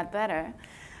 doing that better.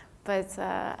 But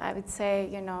I would say,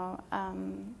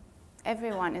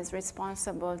 everyone is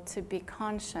responsible to be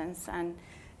conscious and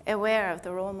aware of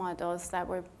the role models that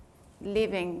we're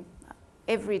living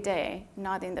every day,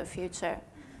 not in the future,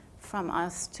 from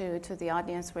us to the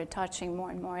audience we're touching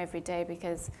more and more every day,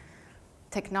 because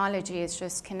technology is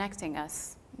just connecting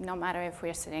us. No matter if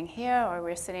we're sitting here or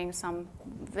we're sitting in some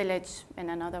village in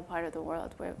another part of the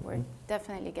world, we're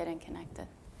definitely getting connected.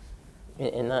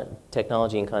 And that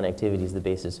technology and connectivity is the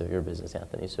basis of your business,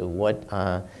 Anthony. So what,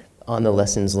 on the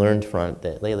lessons learned front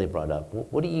that Lele brought up,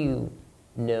 what do you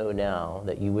know now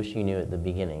that you wish you knew at the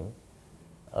beginning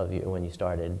of when you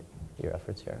started your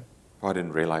efforts here? Well, I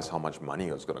didn't realize how much money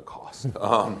it was going to cost.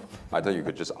 I thought you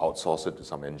could just outsource it to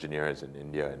some engineers in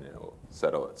India and it'll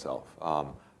settle itself. I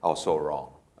was so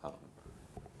wrong.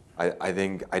 I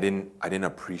think I didn't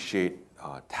appreciate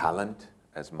talent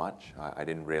as much. I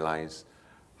didn't realize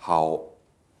how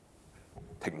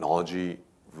technology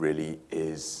really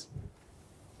is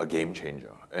a game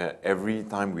changer. Every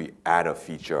time we add a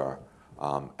feature,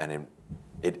 and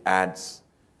it adds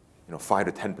 5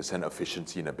 to 10%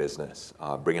 efficiency in a business,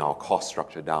 bringing our cost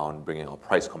structure down, bringing our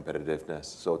price competitiveness.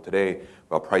 So today,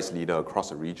 we're a price leader across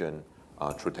the region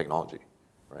through technology,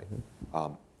 right?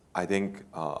 I think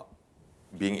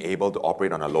being able to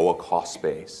operate on a lower cost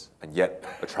base and yet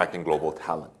attracting global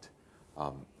talent,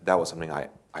 that was something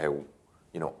I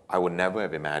would never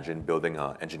have imagined building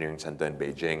an engineering center in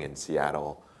Beijing, in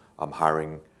Seattle,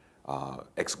 hiring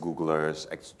ex-Googlers,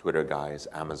 ex-Twitter guys,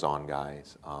 Amazon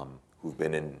guys, who've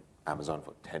been in Amazon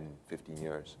for 10, 15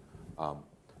 years.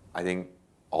 I think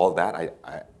all that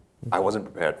I wasn't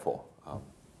prepared for.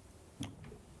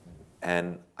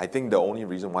 And I think the only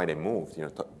reason why they moved,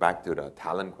 back to the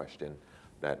talent question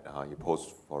that you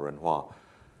posed for Renhua,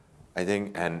 I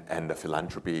think, and the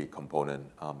philanthropy component,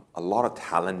 a lot of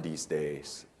talent these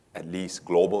days, at least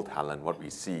global talent, what we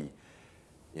see,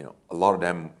 a lot of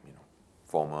them,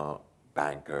 former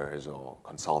bankers or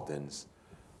consultants,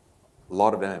 a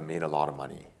lot of them have made a lot of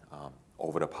money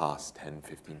over the past 10,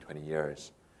 15, 20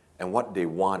 years. And what they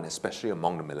want, especially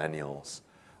among the millennials,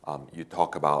 you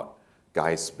talk about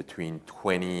guys between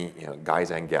 20,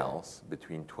 guys and gals,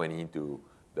 between 20 to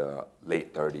the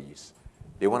late 30s.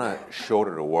 They want to show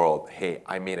to the world, hey,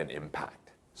 I made an impact.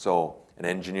 So an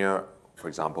engineer, for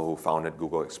example, who founded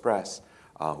Google Express,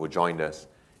 who joined us,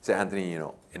 said, Anthony,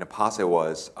 in the past it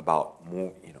was about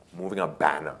moving a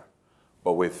banner.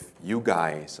 But with you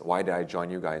guys, why did I join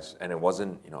you guys? And it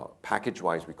wasn't,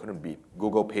 package-wise, we couldn't beat.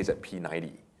 Google pays at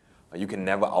P90. You can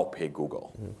never outpay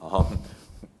Google.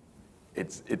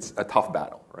 It's a tough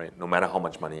battle, right? No matter how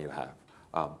much money you have.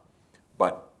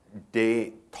 But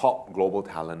top global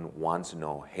talent wants to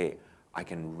know, hey, I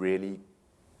can really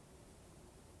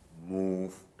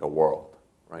move the world,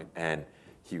 right? And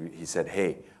he said,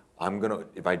 hey,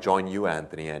 if I join you,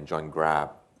 Anthony, and join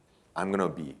Grab, I'm gonna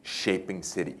be shaping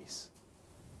cities.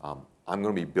 I'm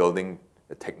going to be building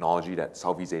the technology that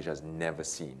Southeast Asia has never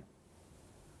seen.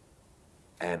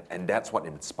 And that's what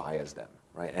inspires them,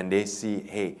 right? And they see,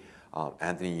 hey,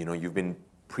 Anthony, you've been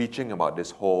preaching about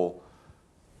this whole,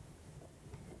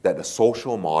 that the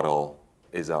social model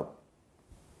is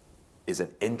an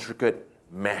intricate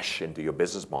mesh into your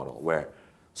business model where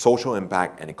social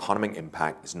impact and economic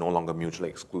impact is no longer mutually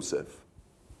exclusive.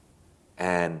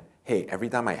 And hey, every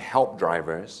time I help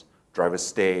drivers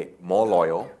stay more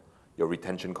loyal, your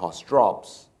retention cost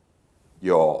drops,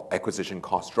 your acquisition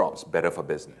cost drops, better for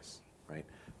business, right?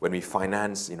 When we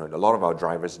finance, a lot of our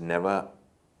drivers never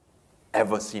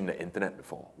ever seen the internet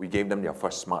before. We gave them their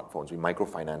first smartphones. We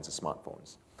microfinance the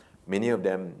smartphones. Many of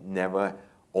them never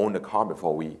owned a car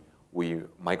before. We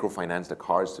microfinanced the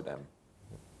cars to them.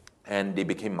 And they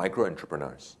became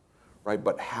micro-entrepreneurs, right?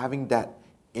 But having that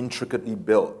intricately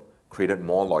built created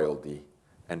more loyalty.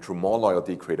 And through more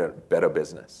loyalty, created better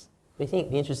business. I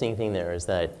think the interesting thing there is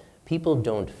that people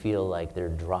don't feel like they're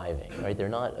driving, right? They're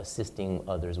not assisting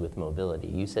others with mobility.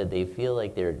 You said they feel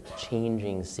like they're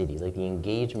changing cities. Like the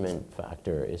engagement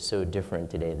factor is so different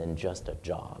today than just a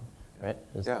job, right?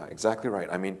 Yeah, exactly right.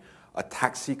 I mean, a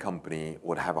taxi company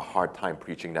would have a hard time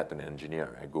preaching that to an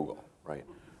engineer at Google, right?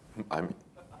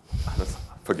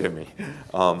 Forgive me.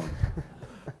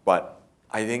 But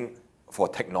I think for a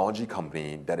technology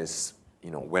company that is,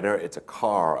 whether it's a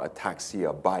car, a taxi,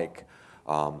 a bike,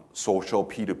 social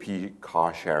P2P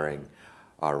car sharing,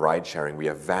 ride sharing, we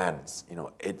have vans,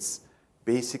 it's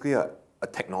basically a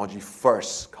technology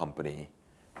first company.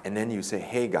 And then you say,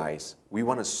 hey guys, we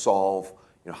want to solve,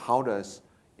 how does,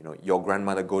 your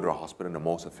grandmother go to the hospital in the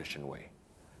most efficient way?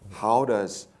 How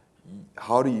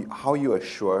are you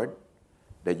assured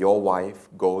that your wife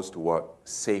goes to work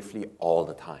safely all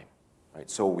the time, right?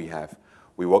 So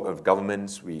we work with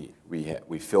governments, we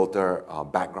filter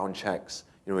background checks,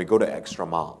 we go the extra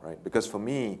mile, right? Because for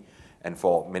me, and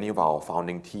for many of our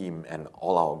founding team and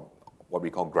all our, what we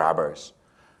call grabbers,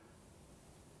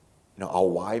 our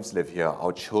wives live here,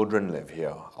 our children live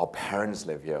here, our parents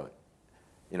live here.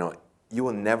 You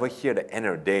will never hear the end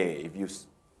of the day if you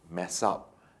mess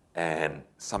up and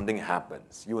something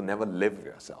happens. You will never live with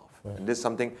yourself. Right. And this is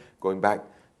something, going back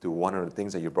to one of the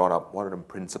things that you brought up, one of the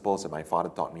principles that my father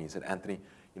taught me. He said, Anthony,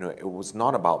 it was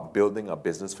not about building a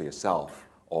business for yourself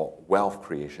or wealth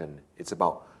creation. It's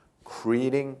about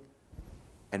creating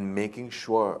and making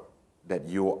sure that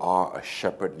you are a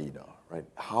shepherd leader, right?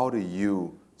 How do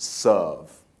you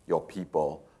serve your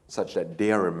people such that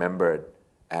they are remembered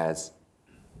as,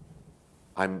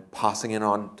 I'm passing it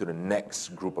on to the next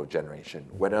group of generation,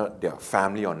 whether they're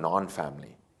family or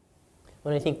non-family.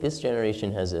 Well, I think this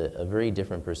generation has a very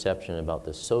different perception about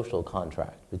the social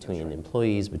contract between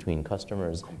employees, between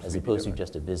customers, as opposed to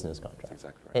just a business contract. That's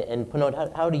exactly right. And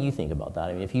Pranod, how do you think about that?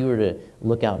 I mean, if you were to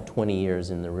look out 20 years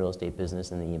in the real estate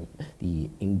business and the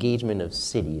engagement of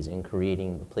cities in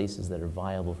creating the places that are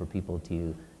viable for people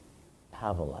to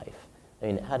have a life, I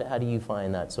mean, how do you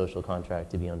find that social contract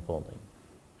to be unfolding?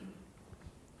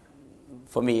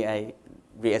 For me,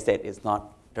 real estate is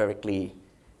not directly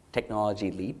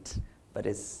technology lead, but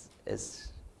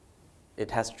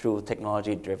it has true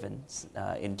technology driven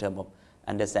in terms of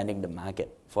understanding the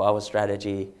market. For our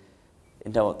strategy,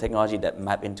 in terms of technology that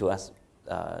map into us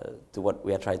to what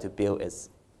we are trying to build is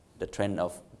the trend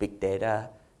of big data,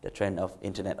 the trend of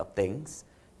Internet of Things,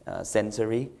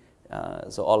 sensory.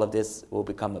 So all of this will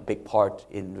become a big part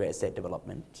in real estate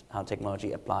development, how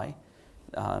technology apply.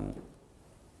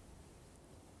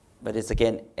 But it's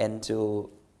again into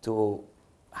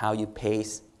how you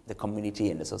pace the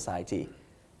community and the society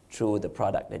through the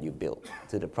product that you build,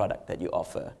 to the product that you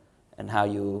offer, and how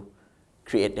you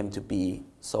create them to be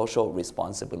social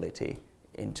responsibility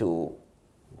into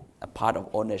a part of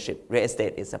ownership. Real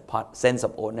estate is a sense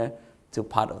of owner to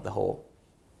part of the whole.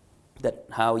 That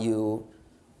how you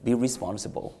be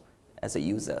responsible as a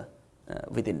user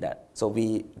within that. So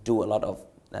we do a lot of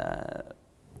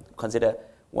consider.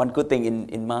 One good thing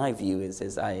in my view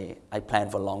is I plan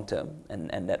for long term,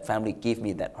 and that family give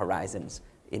me that horizons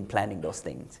in planning those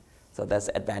things. So that's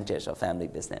the advantage of family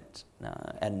business.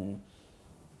 And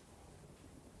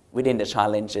within the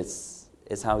challenge is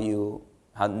how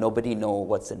nobody know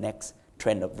what's the next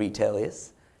trend of retail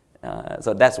is.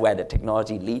 So that's where the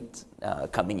technology leads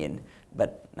coming in.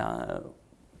 But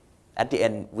at the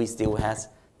end, we still has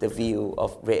the view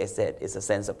of real estate is a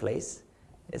sense of place.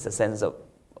 It's a sense of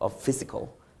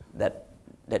physical. That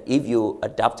if you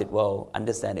adopt it well,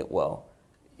 understand it well,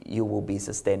 you will be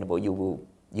sustainable. You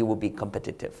will be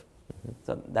competitive. Mm-hmm.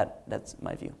 So that's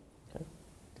my view. Okay.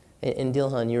 And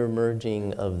Dilhan, you're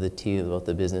merging of the two, both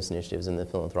the business initiatives and the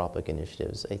philanthropic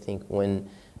initiatives. I think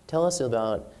tell us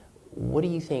about what do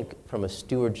you think from a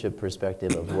stewardship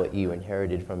perspective of what you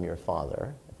inherited from your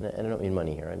father? And I don't mean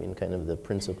money here. I mean kind of the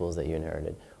principles that you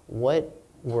inherited. What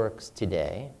works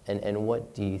today, and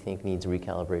what do you think needs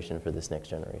recalibration for this next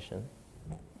generation?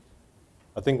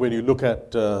 I think when you look at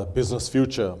business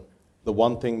future, the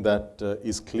one thing that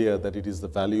is clear that it is the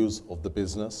values of the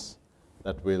business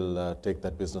that will take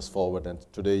that business forward. And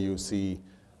today you see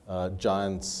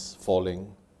giants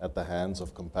falling at the hands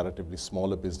of comparatively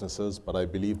smaller businesses, but I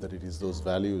believe that it is those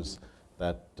values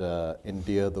that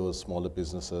endear those smaller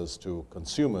businesses to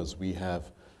consumers. We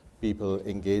have people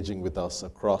engaging with us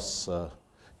across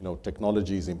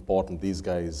technology is important. These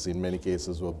guys, in many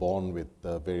cases, were born with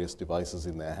various devices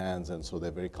in their hands, and so they're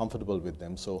very comfortable with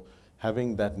them. So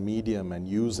having that medium and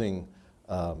using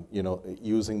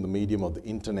the medium of the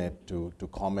internet to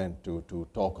comment, to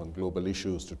talk on global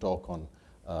issues, to talk on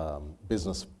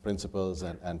business principles,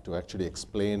 and to actually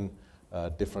explain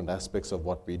different aspects of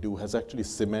what we do has actually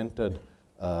cemented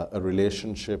a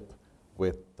relationship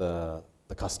with the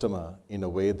customer in a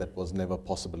way that was never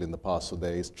possible in the past. So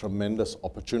there is tremendous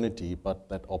opportunity, but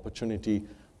that opportunity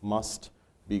must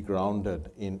be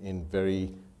grounded in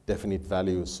very definite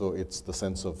values. So it's the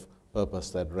sense of purpose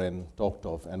that Ren talked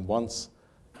of. And once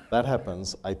that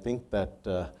happens, I think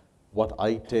that what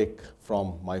I take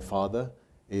from my father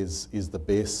is the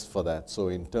base for that. So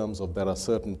in terms of there are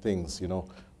certain things,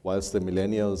 whilst the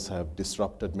millennials have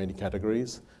disrupted many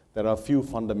categories, there are a few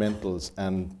fundamentals,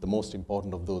 and the most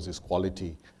important of those is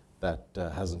quality that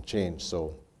hasn't changed.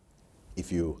 So if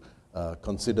you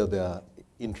consider their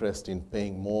interest in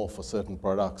paying more for certain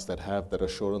products that have that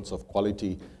assurance of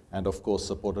quality, and of course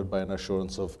supported by an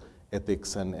assurance of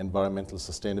ethics and environmental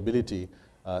sustainability,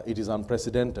 it is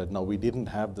unprecedented. Now, we didn't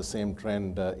have the same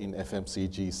trend in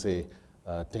FMCG, say,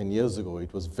 10 years ago.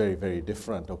 It was very, very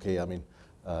different. Okay, I mean,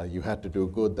 you had to do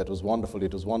good. That was wonderful.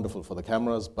 It was wonderful for the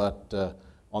cameras, but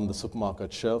on the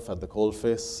supermarket shelf at the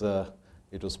coalface,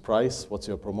 it was price. What's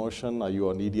your promotion? Are you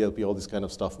on EDLP? All this kind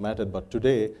of stuff mattered. But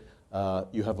today,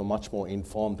 you have a much more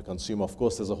informed consumer. Of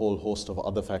course, there's a whole host of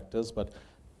other factors, but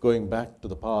going back to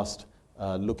the past,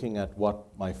 looking at what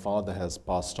my father has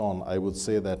passed on, I would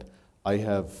say that I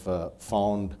have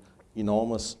found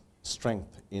enormous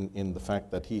strength in the fact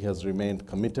that he has remained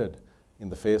committed in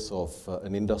the face of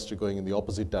an industry going in the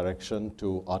opposite direction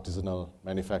to artisanal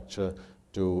manufacture,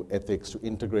 to ethics, to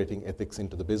integrating ethics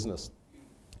into the business.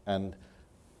 And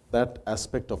that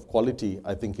aspect of quality,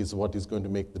 I think, is what is going to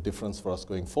make the difference for us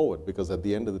going forward, because at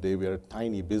the end of the day, we are a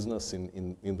tiny business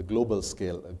in the global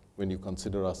scale when you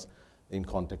consider us in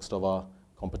context of our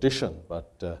competition.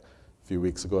 But A few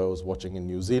weeks ago, I was watching in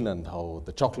New Zealand how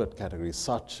the chocolate category is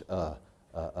such a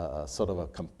sort of a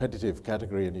competitive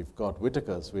category, and you've got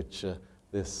Whittaker's, which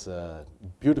this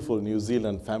beautiful New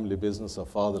Zealand family business of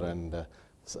father and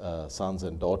sons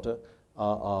and daughter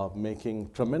are making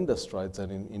tremendous strides,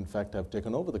 and in fact have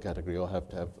taken over the category or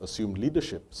have assumed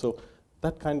leadership. So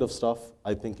that kind of stuff,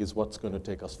 I think, is what's going to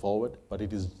take us forward, but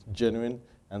it is genuine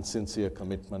and sincere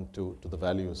commitment to the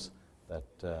values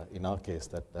that, in our case,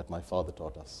 that my father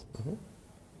taught us. Mm-hmm.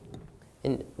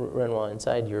 And Renoir,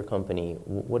 inside your company,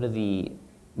 what are the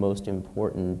most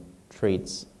important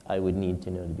traits I would need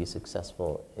to know to be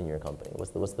successful in your company?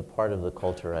 What's the part of the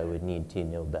culture I would need to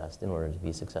know best in order to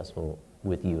be successful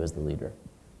with you as the leader?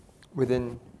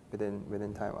 Within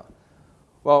Taiwan.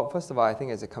 Well, first of all, I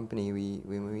think as a company,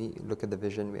 when we look at the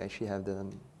vision, we actually have the,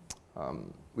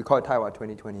 we call it Taiwan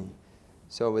 2020.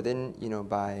 So within,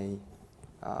 by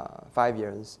 5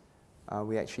 years,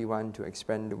 we actually want to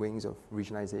expand the wings of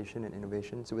regionalization and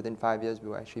innovation. So within 5 years, we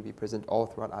will actually be present all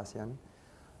throughout ASEAN.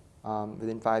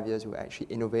 Within 5 years, we'll actually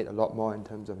innovate a lot more in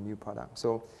terms of new products.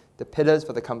 So the pillars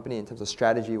for the company in terms of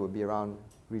strategy would be around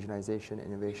regionalization and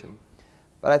innovation.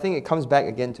 But I think it comes back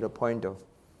again to the point of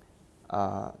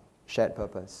shared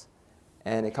purpose.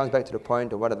 And it comes back to the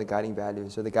point of what are the guiding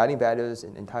values. So the guiding values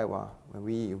in Taiwan, when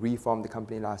we reformed the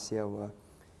company last year, were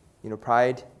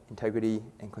pride, integrity,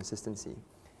 and consistency.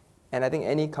 And I think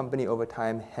any company over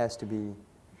time has to be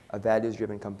a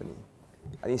values-driven company.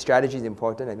 I think strategy is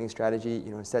important. I think strategy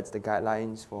sets the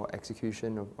guidelines for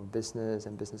execution of business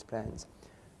and business plans.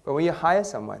 But when you hire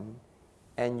someone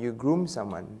and you groom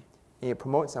someone and you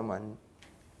promote someone,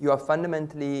 you are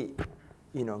fundamentally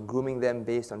grooming them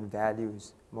based on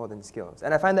values more than skills.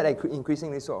 And I find that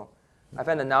increasingly so. I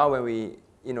find that now when we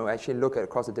actually look at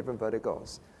across the different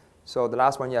verticals. So the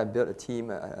last 1 year I built a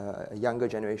team, a younger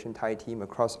generation Thai team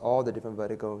across all the different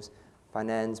verticals,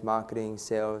 finance, marketing,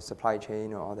 sales, supply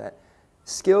chain, all that.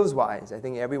 Skills-wise, I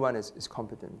think everyone is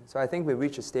competent. So I think we've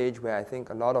reached a stage where I think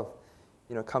a lot of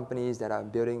companies that are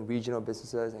building regional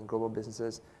businesses and global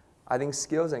businesses, I think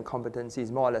skills and competency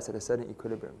is more or less at a certain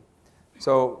equilibrium.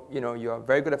 So you're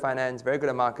very good at finance, very good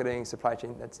at marketing, supply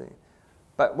chain, that's it.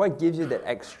 But what gives you that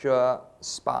extra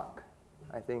spark,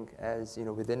 I think, as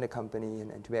within the company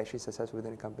and to be actually successful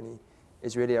within the company,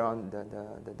 is really around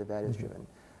the values-driven.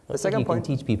 The second point,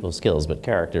 you can teach people skills, but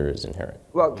character is inherent.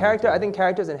 Well, I think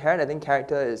character is inherent. I think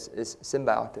character is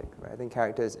symbiotic, right? I think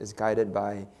character is guided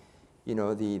by,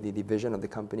 the vision of the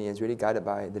company, and is really guided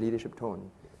by the leadership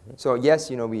tone. So yes,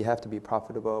 we have to be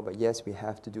profitable, but yes, we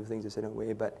have to do things a certain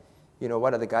way. But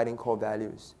what are the guiding core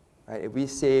values, right? If we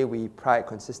say we pride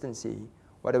consistency,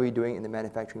 what are we doing in the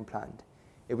manufacturing plant?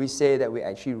 If we say that we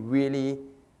actually really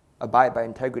abide by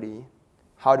integrity,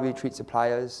 how do we treat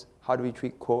suppliers? How do we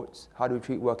treat quotes? How do we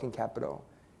treat working capital?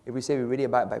 If we say we really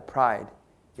abide by pride,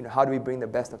 how do we bring the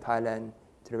best of Thailand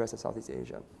to the rest of Southeast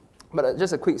Asia? But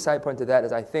just a quick side point to that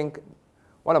is I think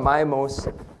one of my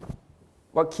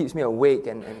what keeps me awake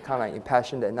and kind of like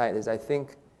impassioned at night is I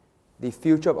think the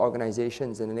future of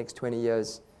organizations in the next 20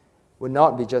 years will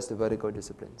not be just the vertical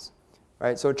disciplines,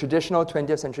 right? So traditional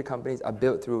 20th century companies are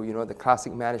built through, the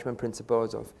classic management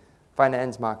principles of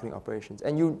finance, marketing, operations,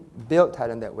 and you build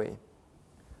talent that way.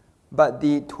 But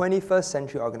the 21st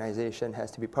century organization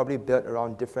has to be probably built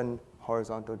around different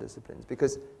horizontal disciplines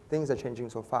because things are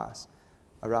changing so fast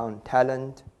around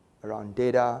talent, around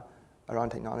data, around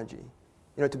technology.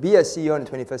 To be a CEO in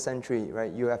the 21st century,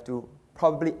 right, you have to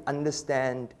probably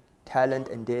understand talent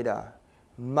and data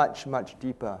much, much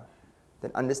deeper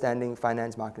than understanding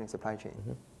finance, marketing, supply chain.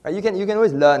 Mm-hmm. Right? You can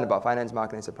always learn about finance,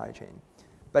 marketing, supply chain.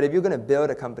 But if you're going to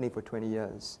build a company for 20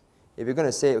 years, if you're going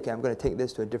to say, okay, I'm going to take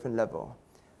this to a different level,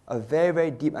 a very, very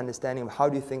deep understanding of how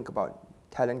do you think about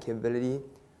talent capability,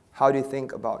 how do you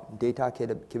think about data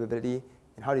capability,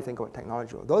 and how do you think about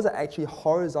technology. Those are actually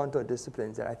horizontal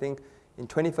disciplines that I think in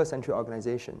 21st century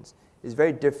organizations is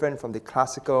very different from the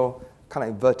classical kind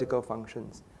of vertical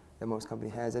functions that most company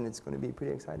has, and it's going to be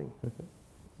pretty exciting. Mm-hmm.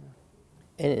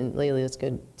 Yeah. And Layli, let's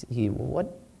go to you.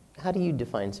 How do you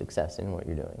define success in what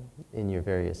you're doing in your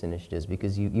various initiatives?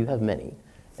 Because you have many.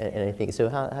 And I think, so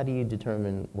how do you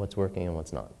determine what's working and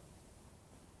what's not?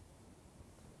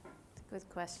 Good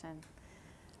question.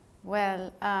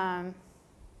 Well,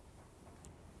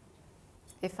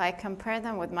 if I compare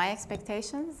them with my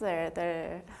expectations,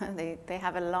 they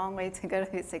have a long way to go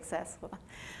to be successful.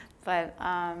 But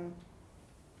I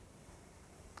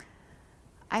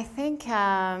think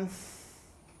how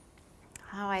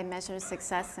I measure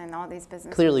success in all these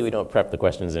businesses. Clearly, we don't prep the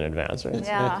questions in advance, right?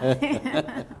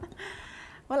 Yeah.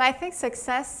 Well, I think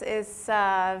success is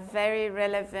very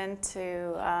relevant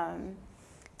to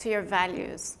your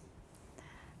values.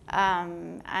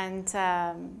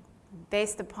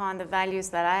 Based upon the values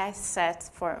that I set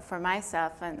for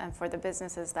myself and for the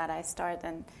businesses that I start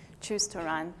and choose to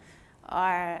run,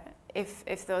 are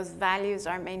if those values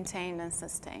are maintained and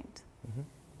sustained. Mm-hmm.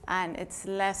 And it's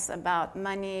less about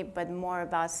money, but more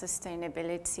about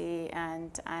sustainability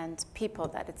and people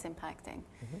that it's impacting,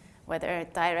 mm-hmm. whether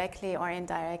directly or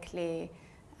indirectly,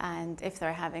 and if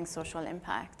they're having social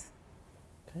impact.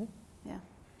 Okay. Yeah.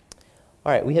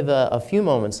 All right, we have a few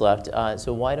moments left,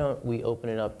 so why don't we open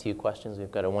it up to questions?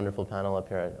 We've got a wonderful panel up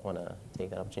here. I want to take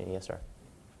that opportunity. Yes, sir.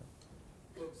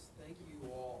 Folks, thank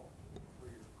you all for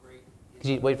your great... Could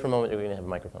you wait for a moment? We're going to have a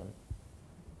microphone.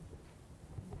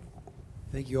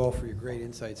 Thank you all for your great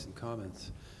insights and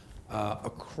comments.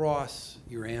 Across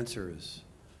your answers,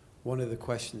 one of the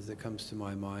questions that comes to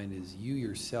my mind is you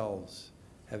yourselves,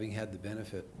 having had the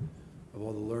benefit of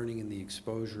all the learning and the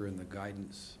exposure and the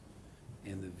guidance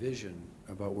and the vision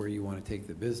about where you want to take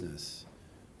the business,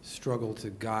 struggle to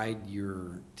guide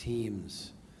your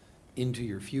teams into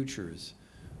your futures.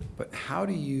 But how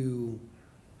do you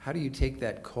take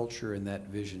that culture and that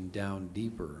vision down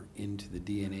deeper into the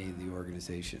DNA of the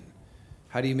organization?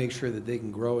 How do you make sure that they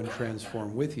can grow and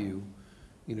transform with you,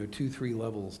 2-3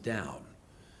 levels down,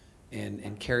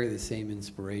 and carry the same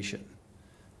inspiration?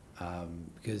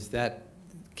 Because that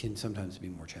can sometimes be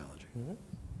more challenging. Mm-hmm.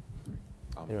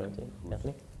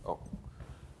 Anthony? Oh.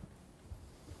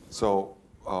 So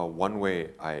one way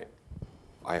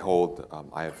I hold,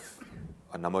 I have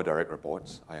a number of direct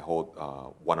reports. I hold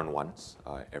one-on-ones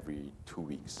every 2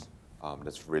 weeks.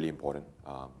 That's really important.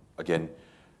 Again,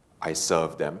 I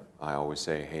serve them. I always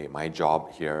say, hey, my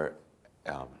job here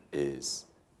is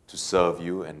to serve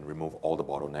you and remove all the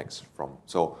bottlenecks from.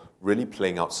 So really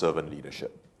playing out servant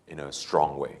leadership in a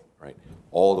strong way, right?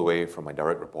 All the way from my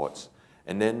direct reports.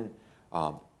 And then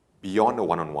beyond the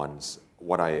one-on-ones,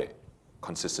 what I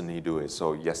consistently do is,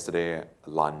 so yesterday,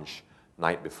 lunch,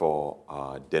 night before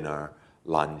dinner,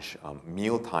 lunch,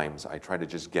 meal times, I try to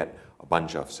just get a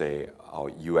bunch of, say, our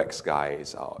UX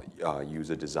guys, our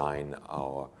user design,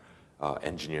 our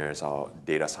engineers, our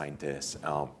data scientists,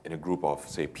 in a group of,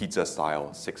 say, pizza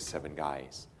style, 6-7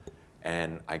 guys.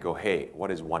 And I go, hey,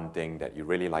 what is one thing that you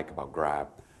really like about Grab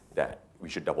that we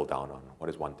should double down on? What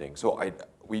is one thing? So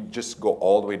we just go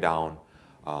all the way down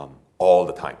all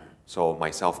the time. So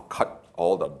myself cut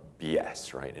all the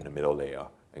BS, right, in the middle layer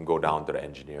and go down to the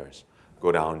engineers.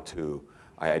 Go down to,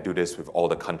 I do this with all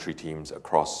the country teams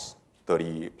across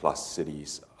 30 plus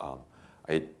cities.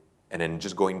 And then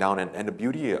just going down, and the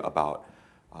beauty about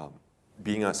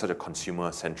being such a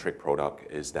consumer-centric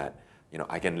product is that,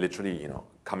 I can literally,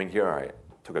 coming here, I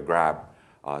took a Grab,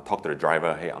 talk to the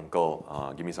driver, hey,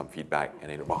 uncle, give me some feedback, and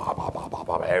then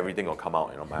everything will come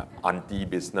out, my auntie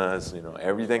business,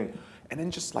 everything, and then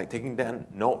just like taking down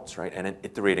notes, right, and then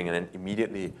iterating, and then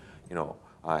immediately,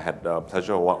 I had the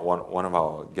pleasure of one of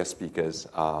our guest speakers,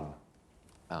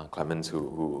 Clemens,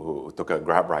 who took a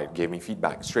Grab ride, gave me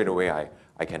feedback. Straight away,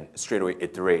 I can straight away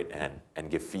iterate and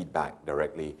give feedback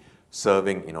directly.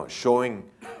 Serving, showing,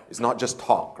 it's not just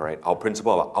talk, right? Our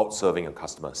principle of out-serving a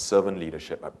customer, servant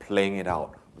leadership, playing it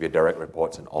out with your direct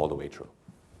reports and all the way through.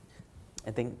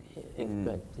 I think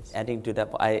adding to that,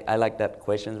 I like that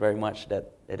question very much,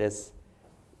 that it is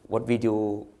what we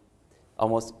do,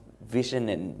 almost vision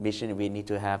and mission we need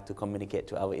to have to communicate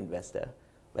to our investor,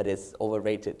 but it's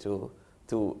overrated to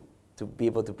be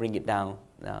able to bring it down.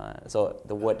 So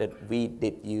the word that we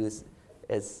did use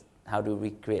is how do we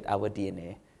create our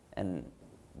DNA, and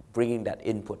bringing that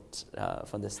input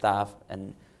from the staff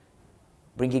and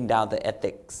bringing down the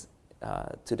ethics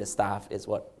to the staff is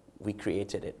what we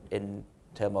created it in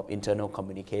terms of internal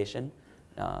communication.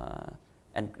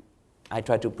 And I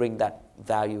try to bring that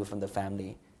value from the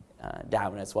family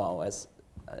down as well, as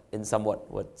in somewhat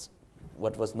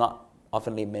what was not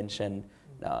oftenly mentioned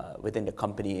within the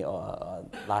company or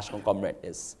large conglomerate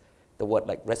is the word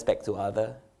like respect to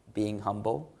other, being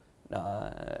humble,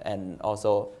 and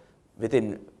also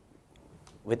within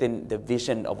the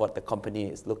vision of what the company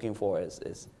is looking for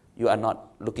is you are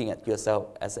not looking at yourself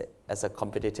as a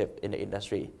competitive in the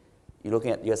industry. You're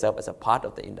looking at yourself as a part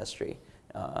of the industry.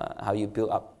 How you build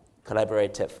up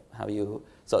collaborative.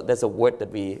 So there's a word that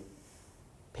we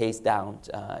paste down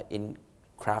in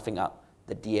crafting up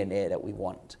the DNA that we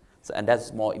want. So, and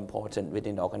that's more important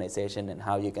within the organization, and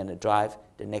how you're going to drive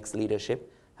the next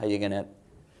leadership, how you're going to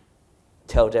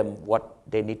tell them what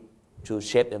they need to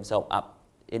shape themselves up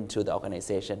into the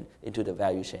organization, into the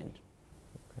value chain.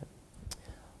 Okay.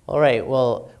 All right,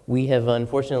 well, we have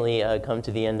unfortunately come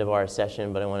to the end of our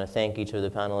session, but I want to thank each of the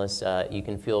panelists. You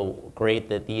can feel great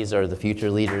that these are the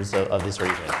future leaders of this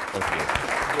region.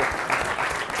 Thank you.